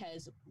way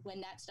because when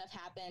that stuff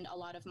happened, a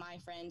lot of my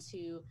friends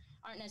who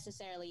aren't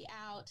necessarily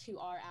out, who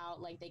are out,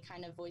 like they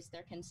kind of voice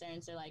their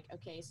concerns. They're like,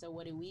 okay, so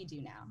what do we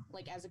do now?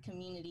 Like as a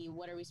community,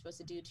 what are we supposed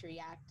to do to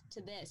react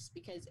to this?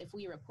 Because if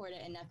we report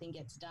it and nothing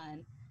gets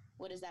done,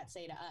 what does that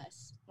say to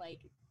us?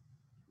 Like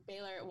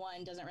Baylor,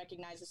 1, doesn't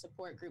recognize a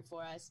support group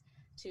for us.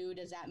 2,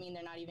 does that mean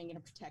they're not even going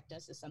to protect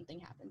us if something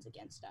happens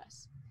against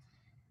us?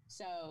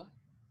 So,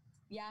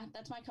 yeah,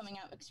 that's my coming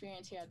out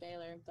experience here at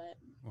Baylor. But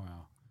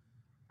wow.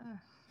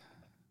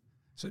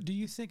 So, do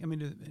you think? I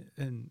mean,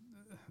 and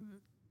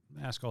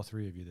ask all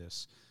 3 of you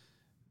this.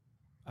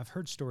 I've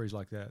heard stories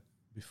like that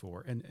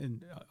before,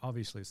 and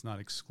obviously it's not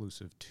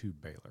exclusive to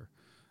Baylor.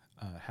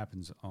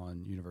 Happens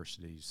on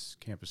universities,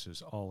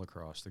 campuses all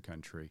across the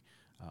country.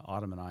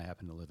 Autumn and I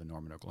happen to live in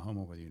Norman,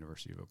 Oklahoma, where the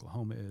University of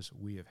Oklahoma is.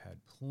 We have had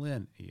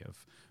plenty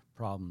of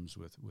problems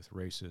with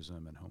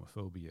racism and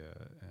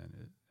homophobia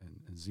and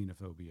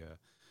xenophobia.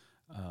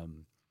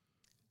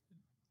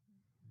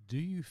 Do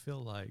you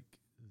feel like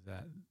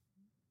that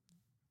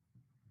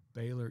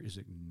Baylor is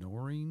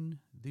ignoring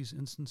these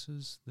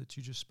instances that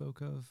you just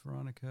spoke of,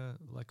 Veronica,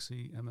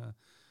 Lexi, Emma,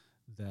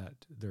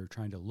 that they're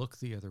trying to look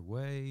the other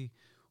way?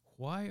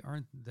 Why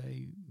aren't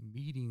they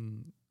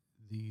meeting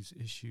these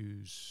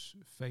issues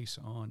face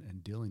on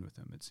and dealing with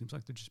them? It seems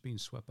like they're just being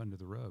swept under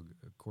the rug,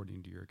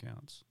 according to your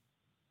accounts.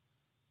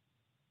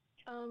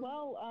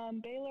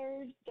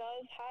 Baylor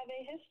does have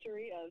a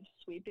history of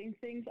sweeping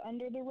things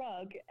under the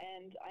rug.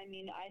 And I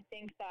mean, I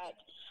think that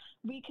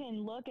we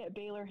can look at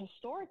Baylor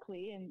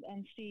historically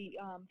and see,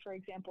 for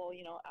example,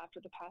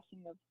 after the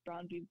passing of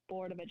Brown v.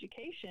 Board of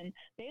Education,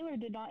 Baylor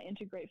did not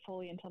integrate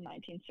fully until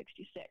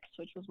 1966,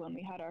 which was when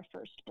we had our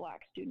first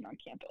Black student on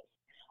campus.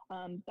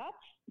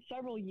 That's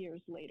several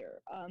years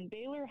later.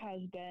 Baylor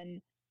has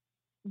been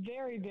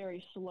very,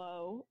 very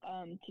slow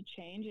to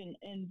change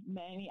in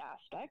many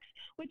aspects,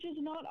 which is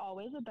not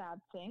always a bad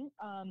thing.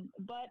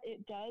 But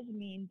it does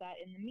mean that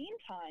in the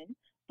meantime,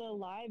 the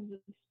lives of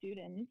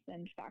students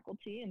and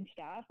faculty and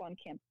staff on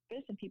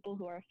campus and people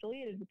who are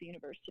affiliated with the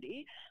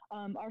university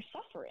are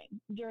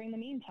suffering during the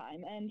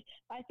meantime. And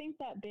I think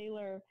that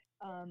Baylor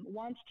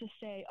wants to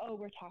say, oh,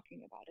 we're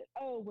talking about it.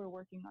 Oh, we're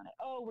working on it.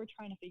 Oh, we're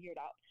trying to figure it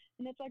out.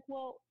 And it's like,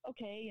 well,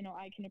 okay,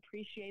 I can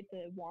appreciate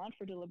the want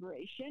for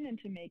deliberation and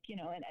to make,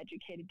 an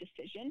educated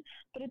decision.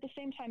 But at the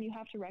same time, you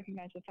have to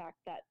recognize the fact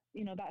that,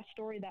 that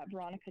story that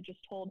Veronica just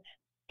told,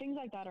 things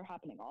like that are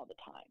happening all the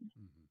time.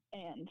 Mm-hmm.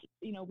 And,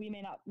 we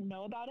may not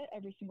know about it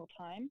every single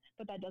time,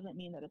 but that doesn't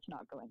mean that it's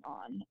not going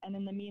on. And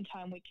in the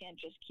meantime, we can't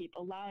just keep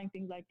allowing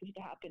things like this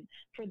to happen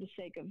for the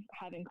sake of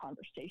having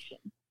conversation.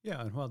 Yeah,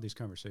 and while these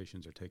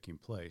conversations are taking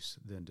place,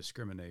 then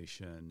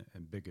discrimination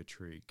and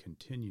bigotry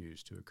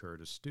continues to occur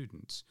to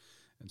students,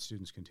 and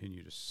students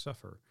continue to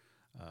suffer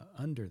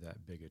under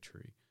that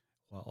bigotry,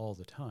 while all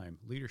the time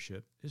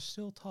leadership is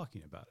still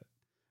talking about it.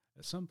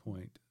 At some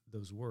point,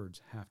 those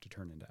words have to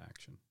turn into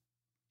action.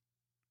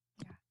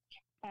 Yeah,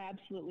 I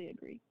absolutely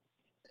agree.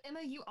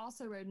 Emma, you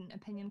also wrote an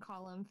opinion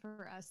column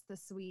for us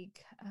this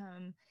week,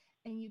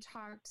 and you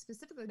talked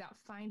specifically about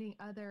finding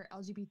other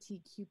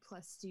LGBTQ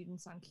plus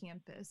students on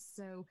campus.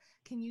 So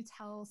can you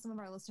tell some of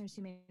our listeners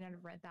who may not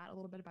have read that a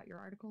little bit about your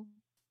article?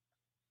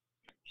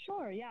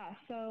 Sure, yeah.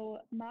 So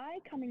my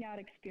coming out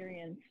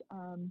experience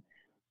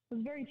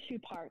was very two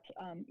parts.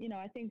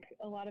 I think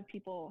a lot of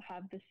people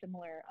have this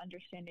similar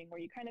understanding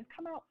where you kind of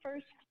come out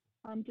first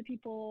to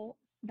people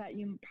that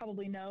you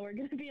probably know are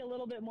going to be a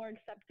little bit more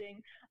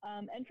accepting.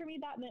 And for me,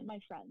 that meant my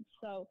friends.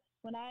 So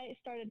when I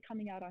started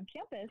coming out on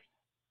campus,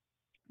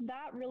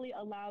 that really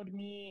allowed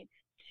me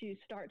to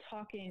start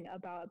talking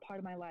about a part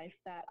of my life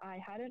that I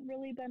hadn't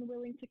really been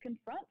willing to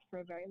confront for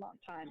a very long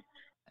time.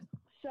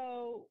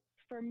 So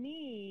for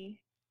me,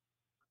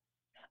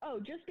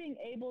 just being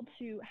able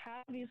to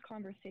have these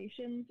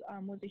conversations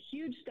was a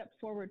huge step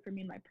forward for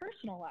me in my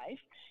personal life.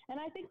 And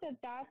I think that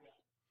that's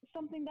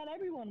something that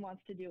everyone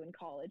wants to do in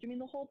college. I mean,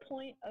 the whole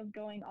point of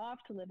going off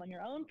to live on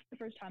your own for the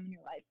first time in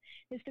your life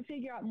is to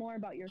figure out more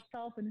about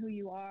yourself and who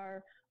you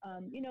are,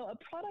 a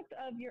product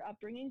of your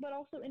upbringing, but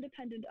also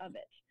independent of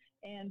it.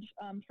 And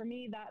for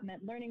me, that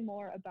meant learning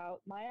more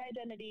about my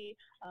identity.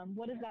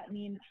 What does that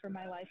mean for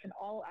my life in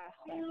all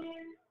aspects?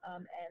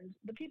 And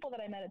the people that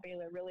I met at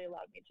Baylor really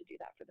allowed me to do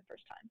that for the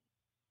first time.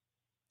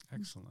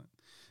 Excellent.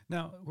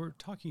 Now, we're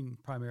talking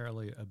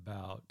primarily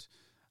about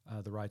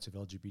the rights of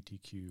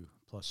LGBTQ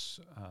plus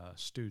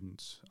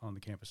students on the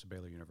campus of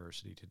Baylor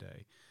University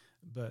today.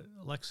 But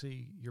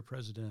Lexi, you're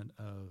president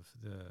of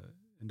the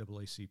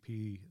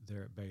NAACP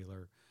there at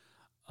Baylor.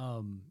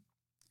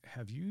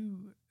 Have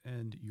you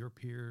and your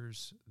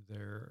peers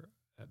there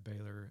at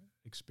Baylor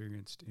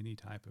experienced any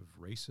type of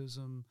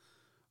racism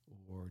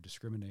or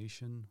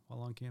discrimination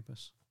while on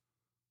campus?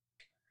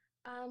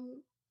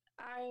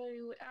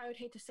 I would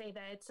hate to say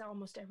that it's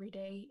almost every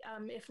day,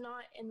 if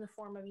not in the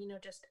form of,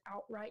 just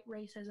outright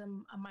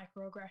racism, a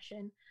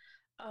microaggression,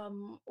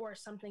 or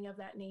something of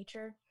that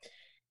nature.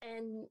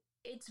 And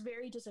it's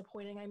very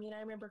disappointing. I mean,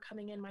 I remember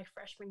coming in my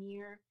freshman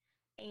year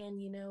and,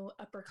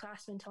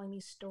 upperclassmen telling me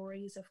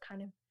stories of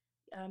kind of,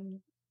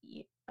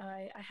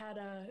 I had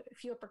a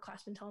few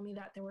upperclassmen telling me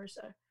that there was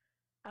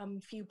a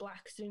few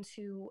Black students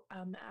who,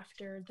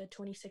 after the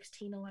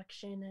 2016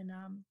 election and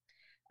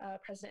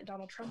President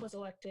Donald Trump was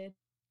elected,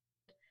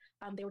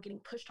 they were getting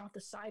pushed off the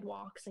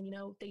sidewalks, and,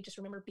 they just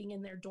remember being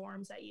in their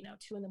dorms at,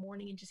 2 a.m.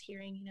 and just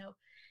hearing,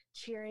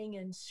 cheering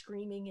and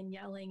screaming and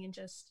yelling and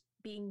just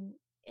being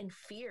in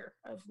fear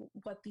of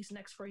what these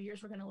next 4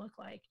 years were going to look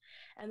like.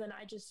 And then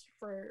I just,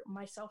 for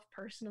myself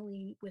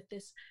personally, with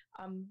this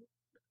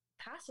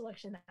past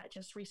election that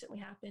just recently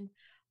happened,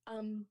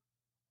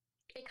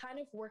 it kind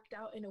of worked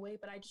out in a way,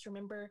 but I just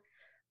remember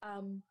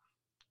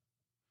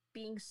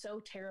being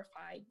so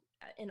terrified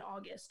in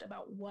August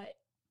about what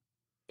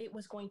it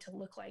was going to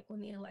look like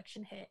when the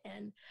election hit.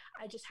 And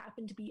I just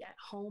happened to be at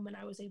home and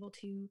I was able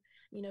to,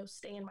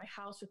 stay in my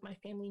house with my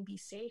family and be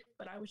safe.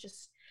 But I was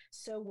just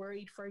so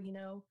worried for,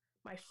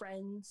 my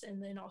friends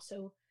and then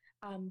also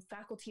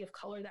faculty of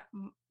color that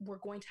were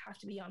going to have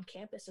to be on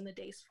campus in the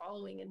days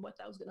following and what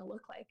that was going to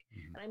look like.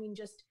 Mm-hmm. And I mean,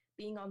 just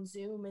being on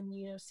Zoom and,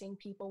 seeing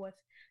people with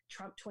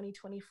Trump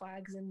 2020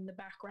 flags in the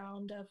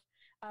background of,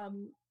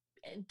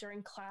 and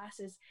during class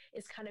is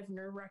kind of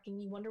nerve wracking.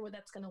 You wonder what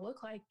that's going to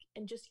look like.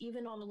 And just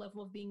even on the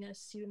level of being a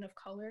student of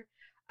color,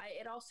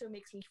 it also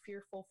makes me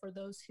fearful for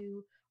those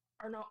who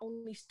are not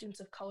only students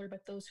of color,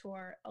 but those who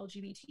are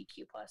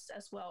LGBTQ plus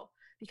as well,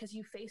 because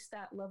you face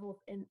that level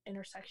of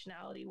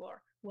intersectionality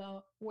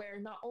where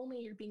not only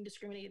you're being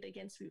discriminated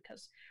against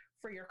because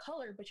for your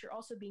color, but you're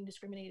also being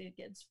discriminated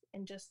against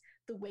in just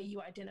the way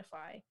you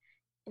identify.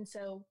 And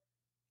so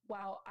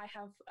while I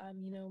have,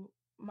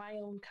 my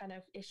own kind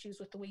of issues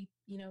with the way,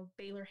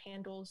 Baylor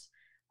handles,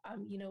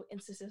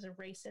 instances of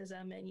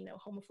racism and,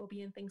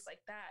 homophobia and things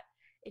like that,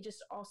 it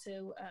just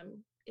also,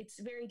 it's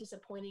very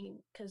disappointing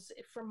because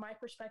from my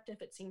perspective,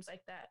 it seems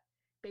like that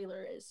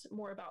Baylor is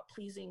more about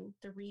pleasing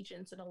the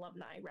regents and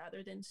alumni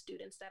rather than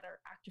students that are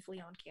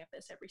actively on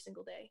campus every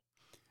single day.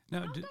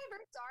 Now, How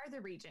diverse are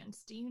the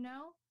regents? Do you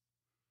know?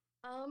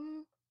 I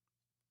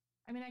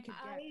mean, I could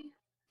guess.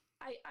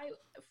 I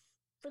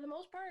for the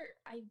most part,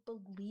 I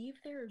believe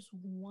there's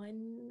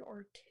one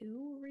or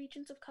two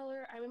regents of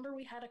color. I remember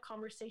we had a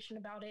conversation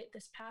about it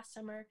this past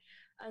summer,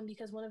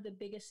 because one of the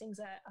biggest things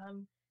that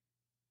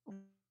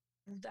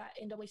that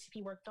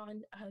NAACP worked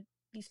on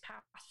these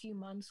past few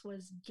months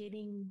was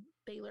getting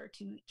Baylor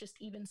to just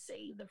even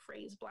say the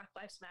phrase Black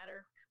Lives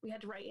Matter. We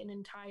had to write an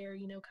entire,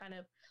 kind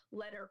of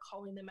letter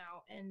calling them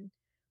out and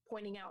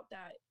pointing out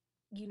that,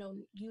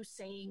 you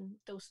saying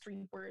those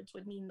three words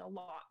would mean a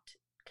lot.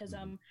 Because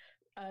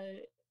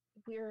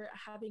we're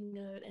having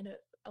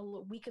a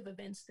week of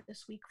events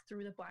this week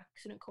through the Black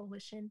Student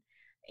Coalition,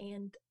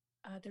 and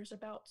there's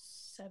about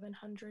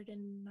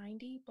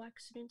 790 Black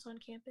students on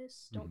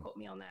campus. Don't quote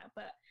me on that,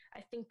 but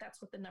I think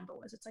that's what the number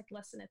was. It's like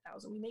less than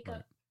 1,000. We make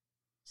up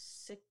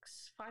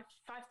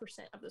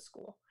 5% of the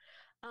school.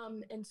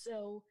 And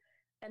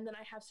then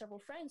I have several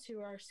friends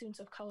who are students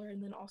of color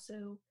and then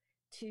also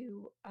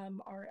to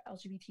are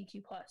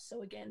LGBTQ plus.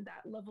 So again,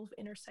 that level of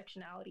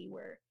intersectionality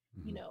where,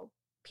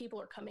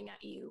 people are coming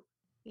at you,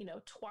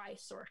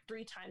 twice or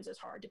three times as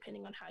hard,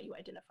 depending on how you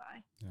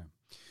identify. Yeah.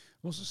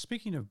 Well, so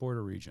speaking of Board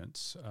of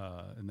Regents,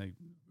 and they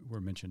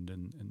were mentioned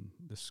in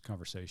this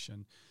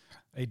conversation,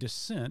 a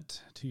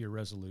dissent to your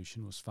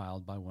resolution was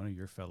filed by one of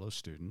your fellow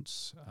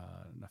students,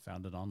 and I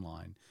found it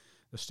online.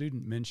 The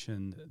student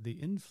mentioned the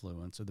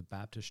influence of the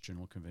Baptist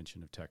General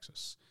Convention of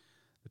Texas.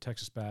 The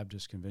Texas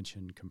Baptist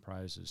Convention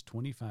comprises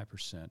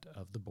 25%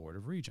 of the Board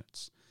of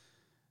Regents.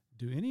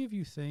 Do any of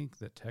you think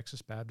that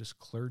Texas Baptist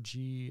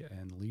clergy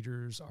and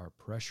leaders are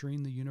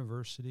pressuring the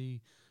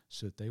university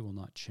so that they will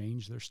not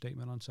change their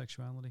statement on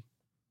sexuality?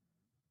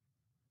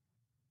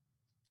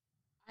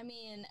 I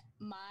mean,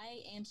 my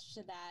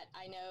answer to that,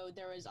 I know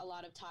there was a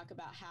lot of talk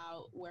about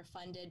how we're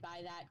funded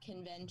by that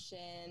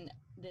convention,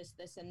 this,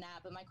 and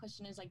that. But my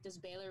question is, does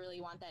Baylor really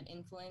want that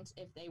influence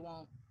if they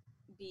won't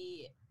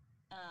be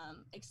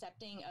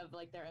accepting of,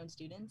 their own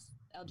students,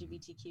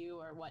 LGBTQ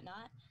or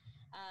whatnot?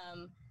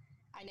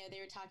 I know they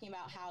were talking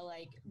about how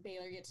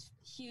Baylor gets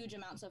huge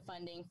amounts of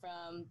funding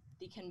from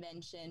the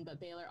convention, but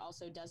Baylor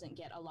also doesn't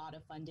get a lot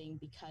of funding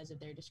because of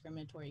their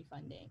discriminatory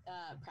funding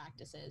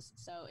practices.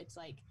 So it's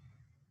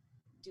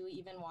do we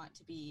even want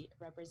to be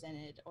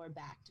represented or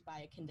backed by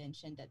a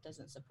convention that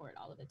doesn't support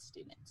all of its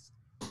students?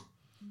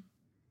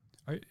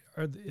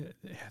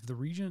 Have the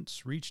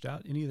regents reached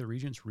out? Any of the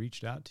regents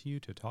reached out to you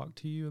to talk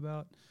to you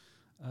about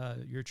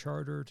your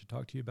charter, to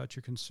talk to you about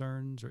your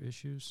concerns or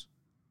issues?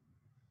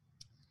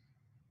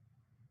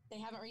 They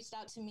haven't reached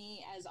out to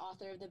me as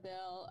author of the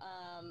bill.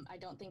 I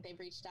don't think they've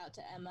reached out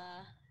to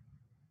Emma.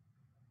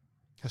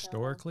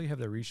 Historically, have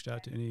they reached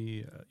out to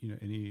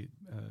any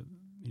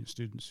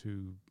students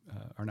who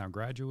are now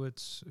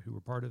graduates who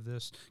were part of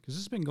this? Because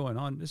this has been going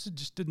on. This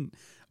just didn't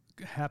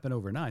happen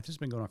overnight. This has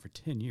been going on for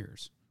 10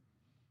 years.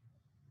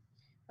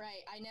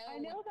 Right. I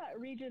know that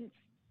regents.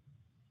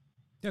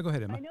 Yeah, go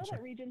ahead, Emma. I know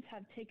that regents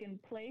have taken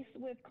place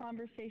with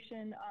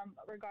conversation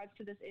regards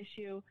to this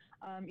issue,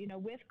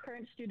 with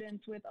current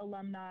students, with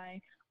alumni,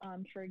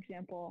 for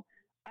example.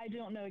 I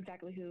don't know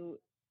exactly who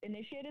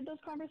initiated those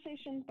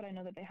conversations, but I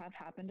know that they have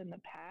happened in the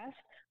past,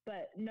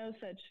 but no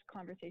such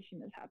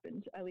conversation has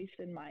happened, at least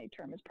in my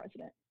term as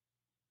president.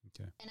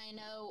 Okay. And I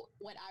know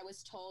what I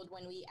was told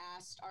when we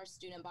asked our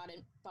student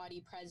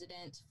body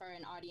president for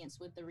an audience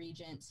with the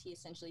regents. He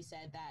essentially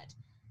said that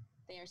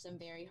they are some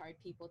very hard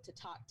people to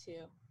talk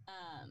to.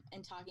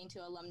 And talking to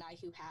alumni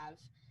who have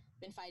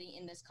been fighting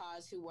in this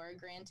cause, who were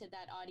granted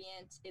that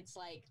audience, it's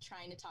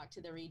trying to talk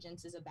to the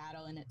regents is a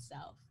battle in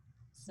itself.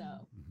 So.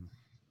 Mm-hmm.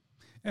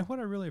 And what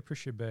I really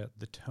appreciate about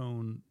the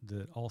tone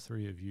that all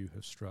three of you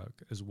have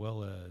struck, as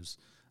well as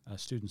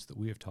students that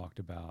we have talked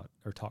about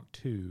or talked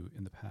to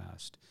in the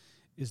past,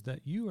 is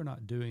that you are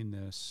not doing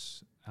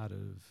this out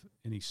of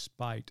any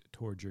spite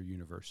towards your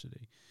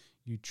university.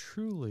 You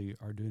truly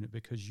are doing it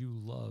because you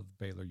love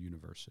Baylor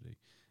University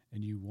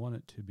and you want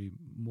it to be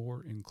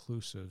more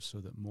inclusive so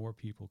that more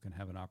people can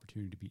have an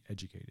opportunity to be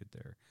educated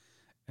there.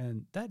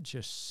 And that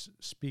just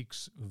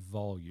speaks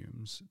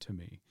volumes to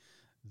me,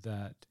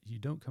 that you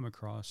don't come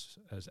across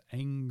as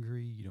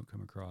angry. You don't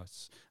come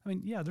across, I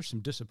mean, yeah, there's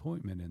some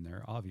disappointment in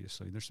there,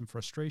 obviously. There's some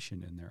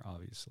frustration in there,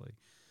 obviously.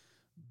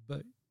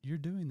 But you're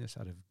doing this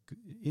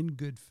in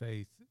good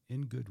faith,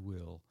 in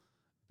goodwill,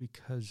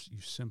 because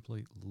you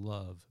simply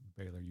love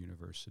Baylor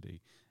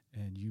University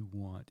and you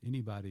want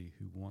anybody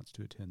who wants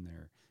to attend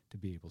there to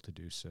be able to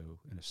do so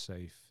in a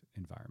safe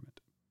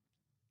environment.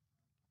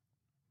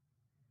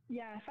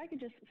 Yeah, if I could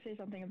just say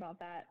something about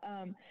that.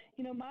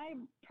 My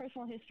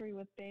personal history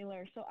with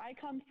Baylor, so I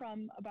come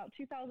from about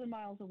 2,000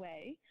 miles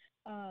away,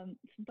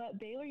 but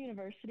Baylor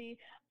University,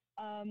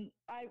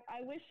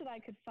 I wish that I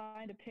could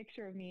find a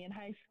picture of me in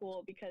high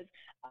school because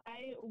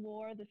I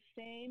wore the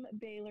same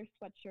Baylor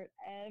sweatshirt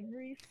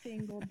every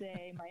single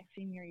day my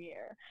senior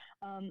year.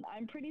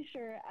 I'm pretty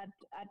sure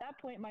at that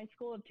point, my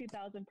school of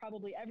 2000,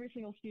 probably every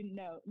single student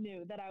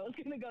knew that I was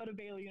going to go to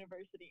Baylor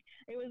University.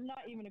 It was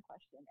not even a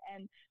question.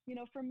 And,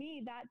 for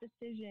me, that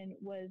decision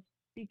was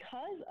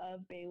because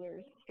of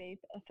Baylor's faith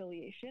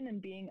affiliation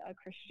and being a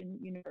Christian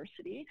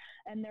university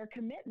and their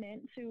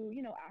commitment to,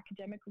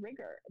 academic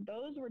rigor.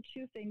 Those were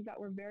two things that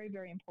were very,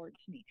 very important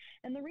to me.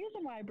 And the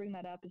reason why I bring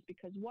that up is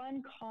because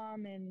one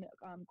common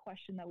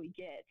question that we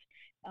get,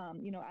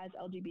 as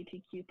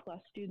LGBTQ plus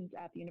students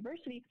at the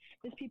university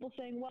is people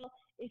saying, well,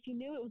 if you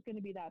knew it was going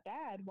to be that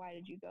bad, why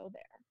did you go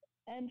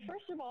there? And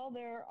first of all,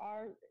 there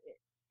are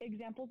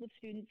examples of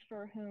students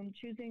for whom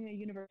choosing a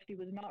university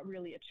was not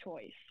really a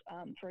choice.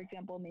 For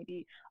example,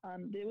 maybe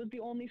it was the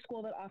only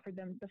school that offered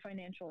them the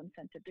financial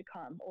incentive to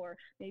come, or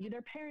maybe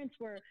their parents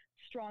were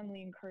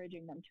strongly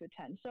encouraging them to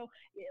attend. So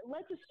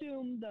let's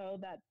assume, though,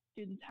 that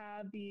students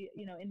have the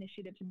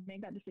initiative to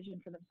make that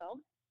decision for themselves.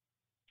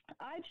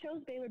 I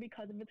chose Baylor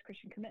because of its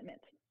Christian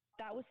commitment.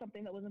 That was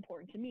something that was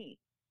important to me.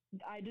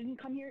 I didn't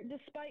come here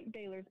despite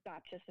Baylor's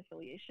Baptist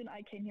affiliation.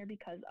 I came here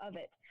because of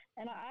it.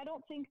 And I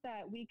don't think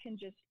that we can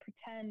just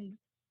pretend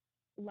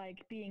like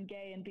being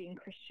gay and being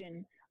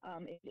Christian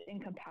is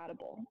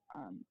incompatible,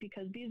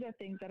 because these are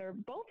things that are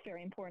both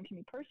very important to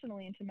me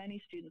personally and to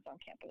many students on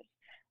campus.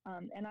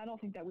 And I don't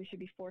think that we should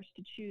be forced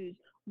to choose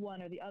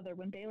one or the other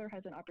when Baylor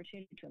has an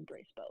opportunity to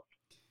embrace both.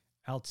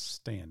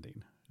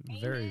 Outstanding.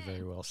 Very,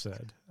 very well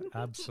said.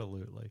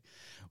 Absolutely.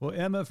 Well,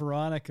 Emma,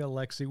 Veronica,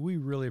 Lexi, we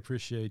really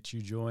appreciate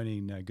you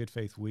joining Good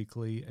Faith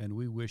Weekly, and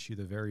we wish you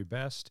the very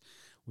best.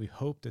 We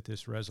hope that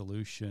this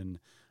resolution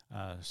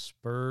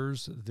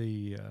spurs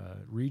the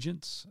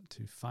regents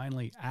to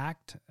finally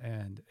act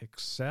and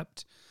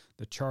accept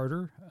the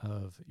charter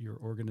of your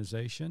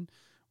organization.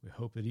 We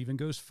hope it even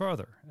goes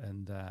further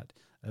and that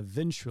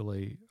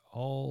eventually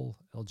all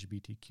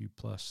LGBTQ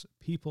plus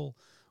people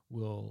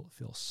will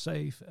feel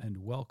safe and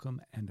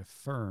welcome and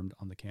affirmed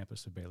on the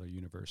campus of Baylor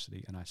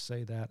University. And I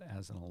say that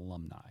as an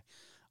alumni.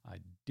 I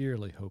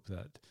dearly hope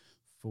that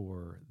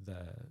for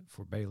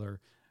Baylor,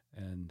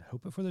 and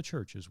hope it for the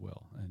church as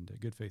well. And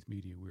Good Faith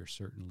Media, we're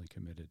certainly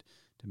committed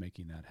to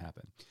making that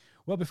happen.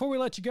 Well, before we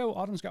let you go,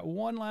 Autumn's got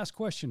one last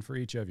question for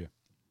each of you.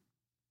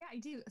 Yeah, I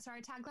do. So our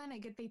tagline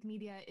at Good Faith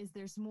Media is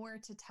 "There's more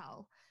to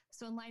tell."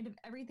 So in light of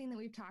everything that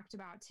we've talked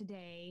about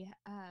today,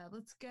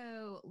 let's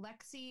go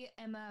Lexi,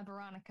 Emma,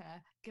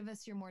 Veronica. Give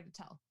us your more to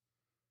tell.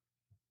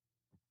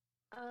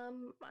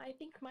 I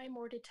think my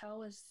more to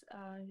tell is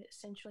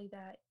essentially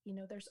that,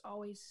 there's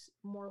always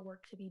more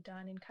work to be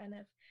done, and kind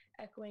of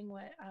echoing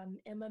what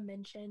Emma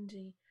mentioned.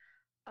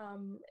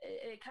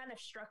 It kind of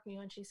struck me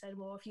when she said,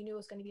 well, if you knew it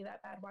was going to be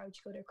that bad, why would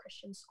you go to a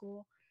Christian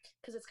school?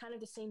 Because it's kind of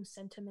the same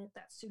sentiment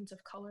that students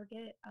of color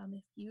get.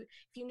 If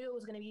you knew it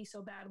was going to be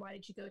so bad, why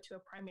did you go to a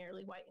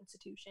primarily white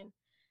institution?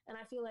 And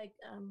I feel like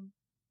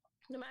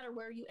no matter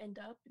where you end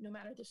up, no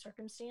matter the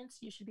circumstance,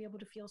 you should be able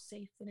to feel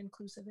safe and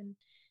inclusive in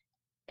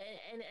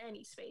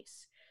any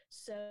space.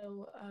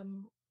 So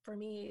for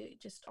me,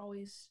 just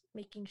always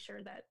making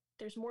sure that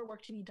there's more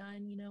work to be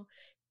done,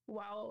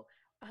 while,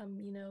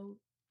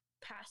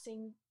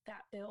 passing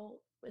that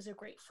bill is a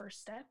great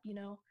first step.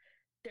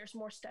 There's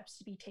more steps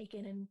to be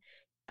taken. And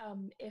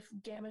if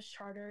Gamma's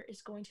charter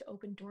is going to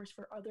open doors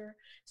for other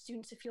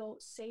students to feel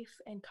safe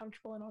and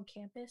comfortable and on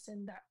campus,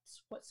 and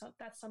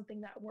that's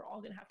something that we're all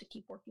going to have to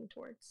keep working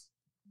towards.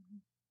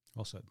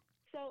 Well said.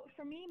 So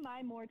for me,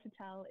 my more to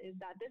tell is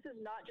that this is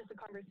not just a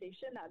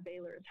conversation that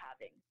Baylor is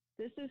having.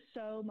 This is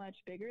so much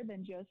bigger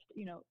than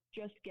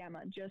just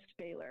Gamma, just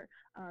Baylor,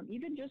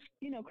 even just,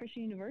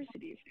 Christian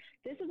universities.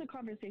 This is a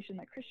conversation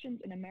that Christians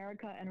in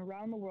America and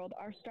around the world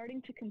are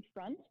starting to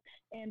confront,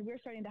 and we're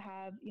starting to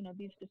have,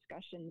 these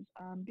discussions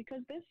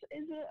because this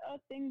is a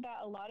thing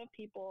that a lot of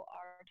people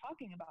are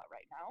talking about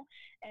right now.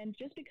 And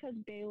just because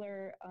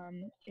Baylor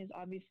is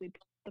obviously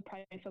the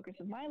primary focus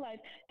of my life,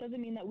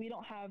 doesn't mean that we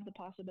don't have the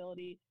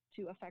possibility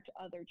to affect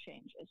other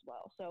change as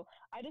well. So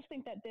I just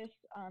think that this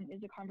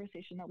is a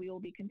conversation that we will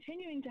be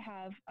continuing to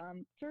have,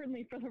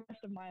 certainly for the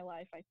rest of my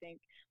life, I think.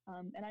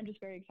 And I'm just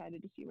very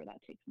excited to see where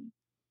that takes me.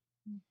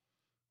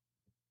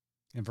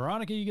 And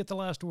Veronica, you get the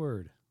last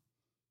word.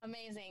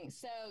 Amazing.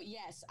 So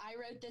yes, I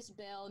wrote this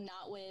bill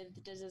not with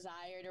the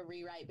desire to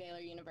rewrite Baylor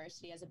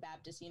University as a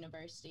Baptist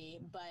university,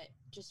 but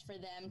just for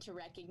them to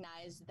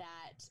recognize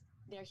that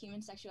their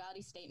human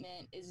sexuality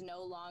statement is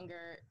no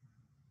longer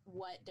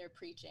what they're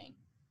preaching.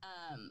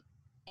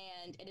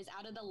 And it is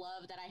out of the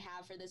love that I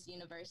have for this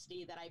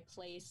university that I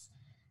place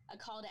a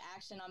call to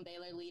action on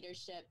Baylor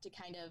leadership to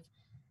kind of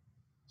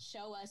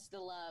show us the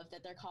love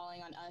that they're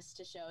calling on us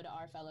to show to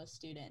our fellow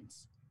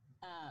students.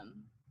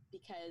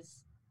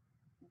 Because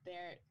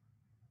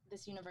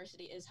this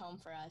university is home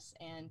for us,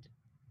 and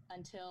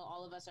until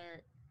all of us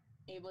are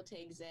able to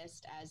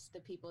exist as the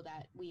people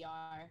that we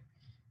are,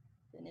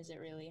 then is it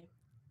really?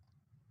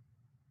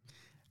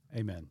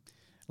 Amen.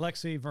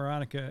 Lexi,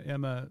 Veronica,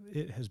 Emma,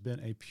 it has been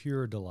a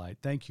pure delight.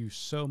 Thank you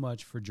so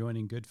much for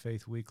joining Good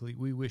Faith Weekly.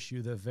 We wish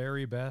you the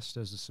very best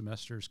as the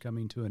semester is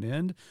coming to an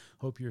end.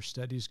 Hope your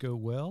studies go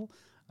well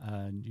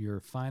and your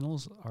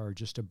finals are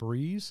just a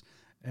breeze,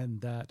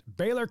 and that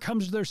Baylor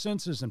comes to their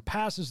senses and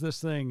passes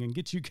this thing and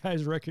gets you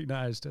guys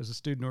recognized as a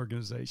student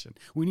organization.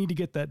 We need to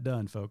get that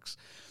done, folks.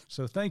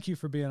 So thank you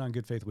for being on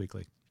Good Faith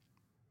Weekly.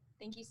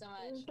 Thank you so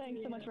much.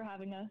 Thanks so much for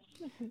having us.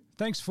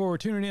 Thanks for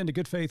tuning in to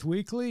Good Faith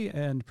Weekly,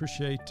 and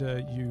appreciate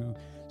you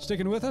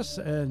sticking with us.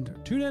 And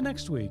tune in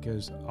next week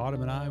as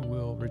Autumn and I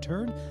will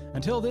return.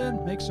 Until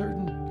then, make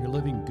certain you're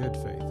living good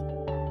faith.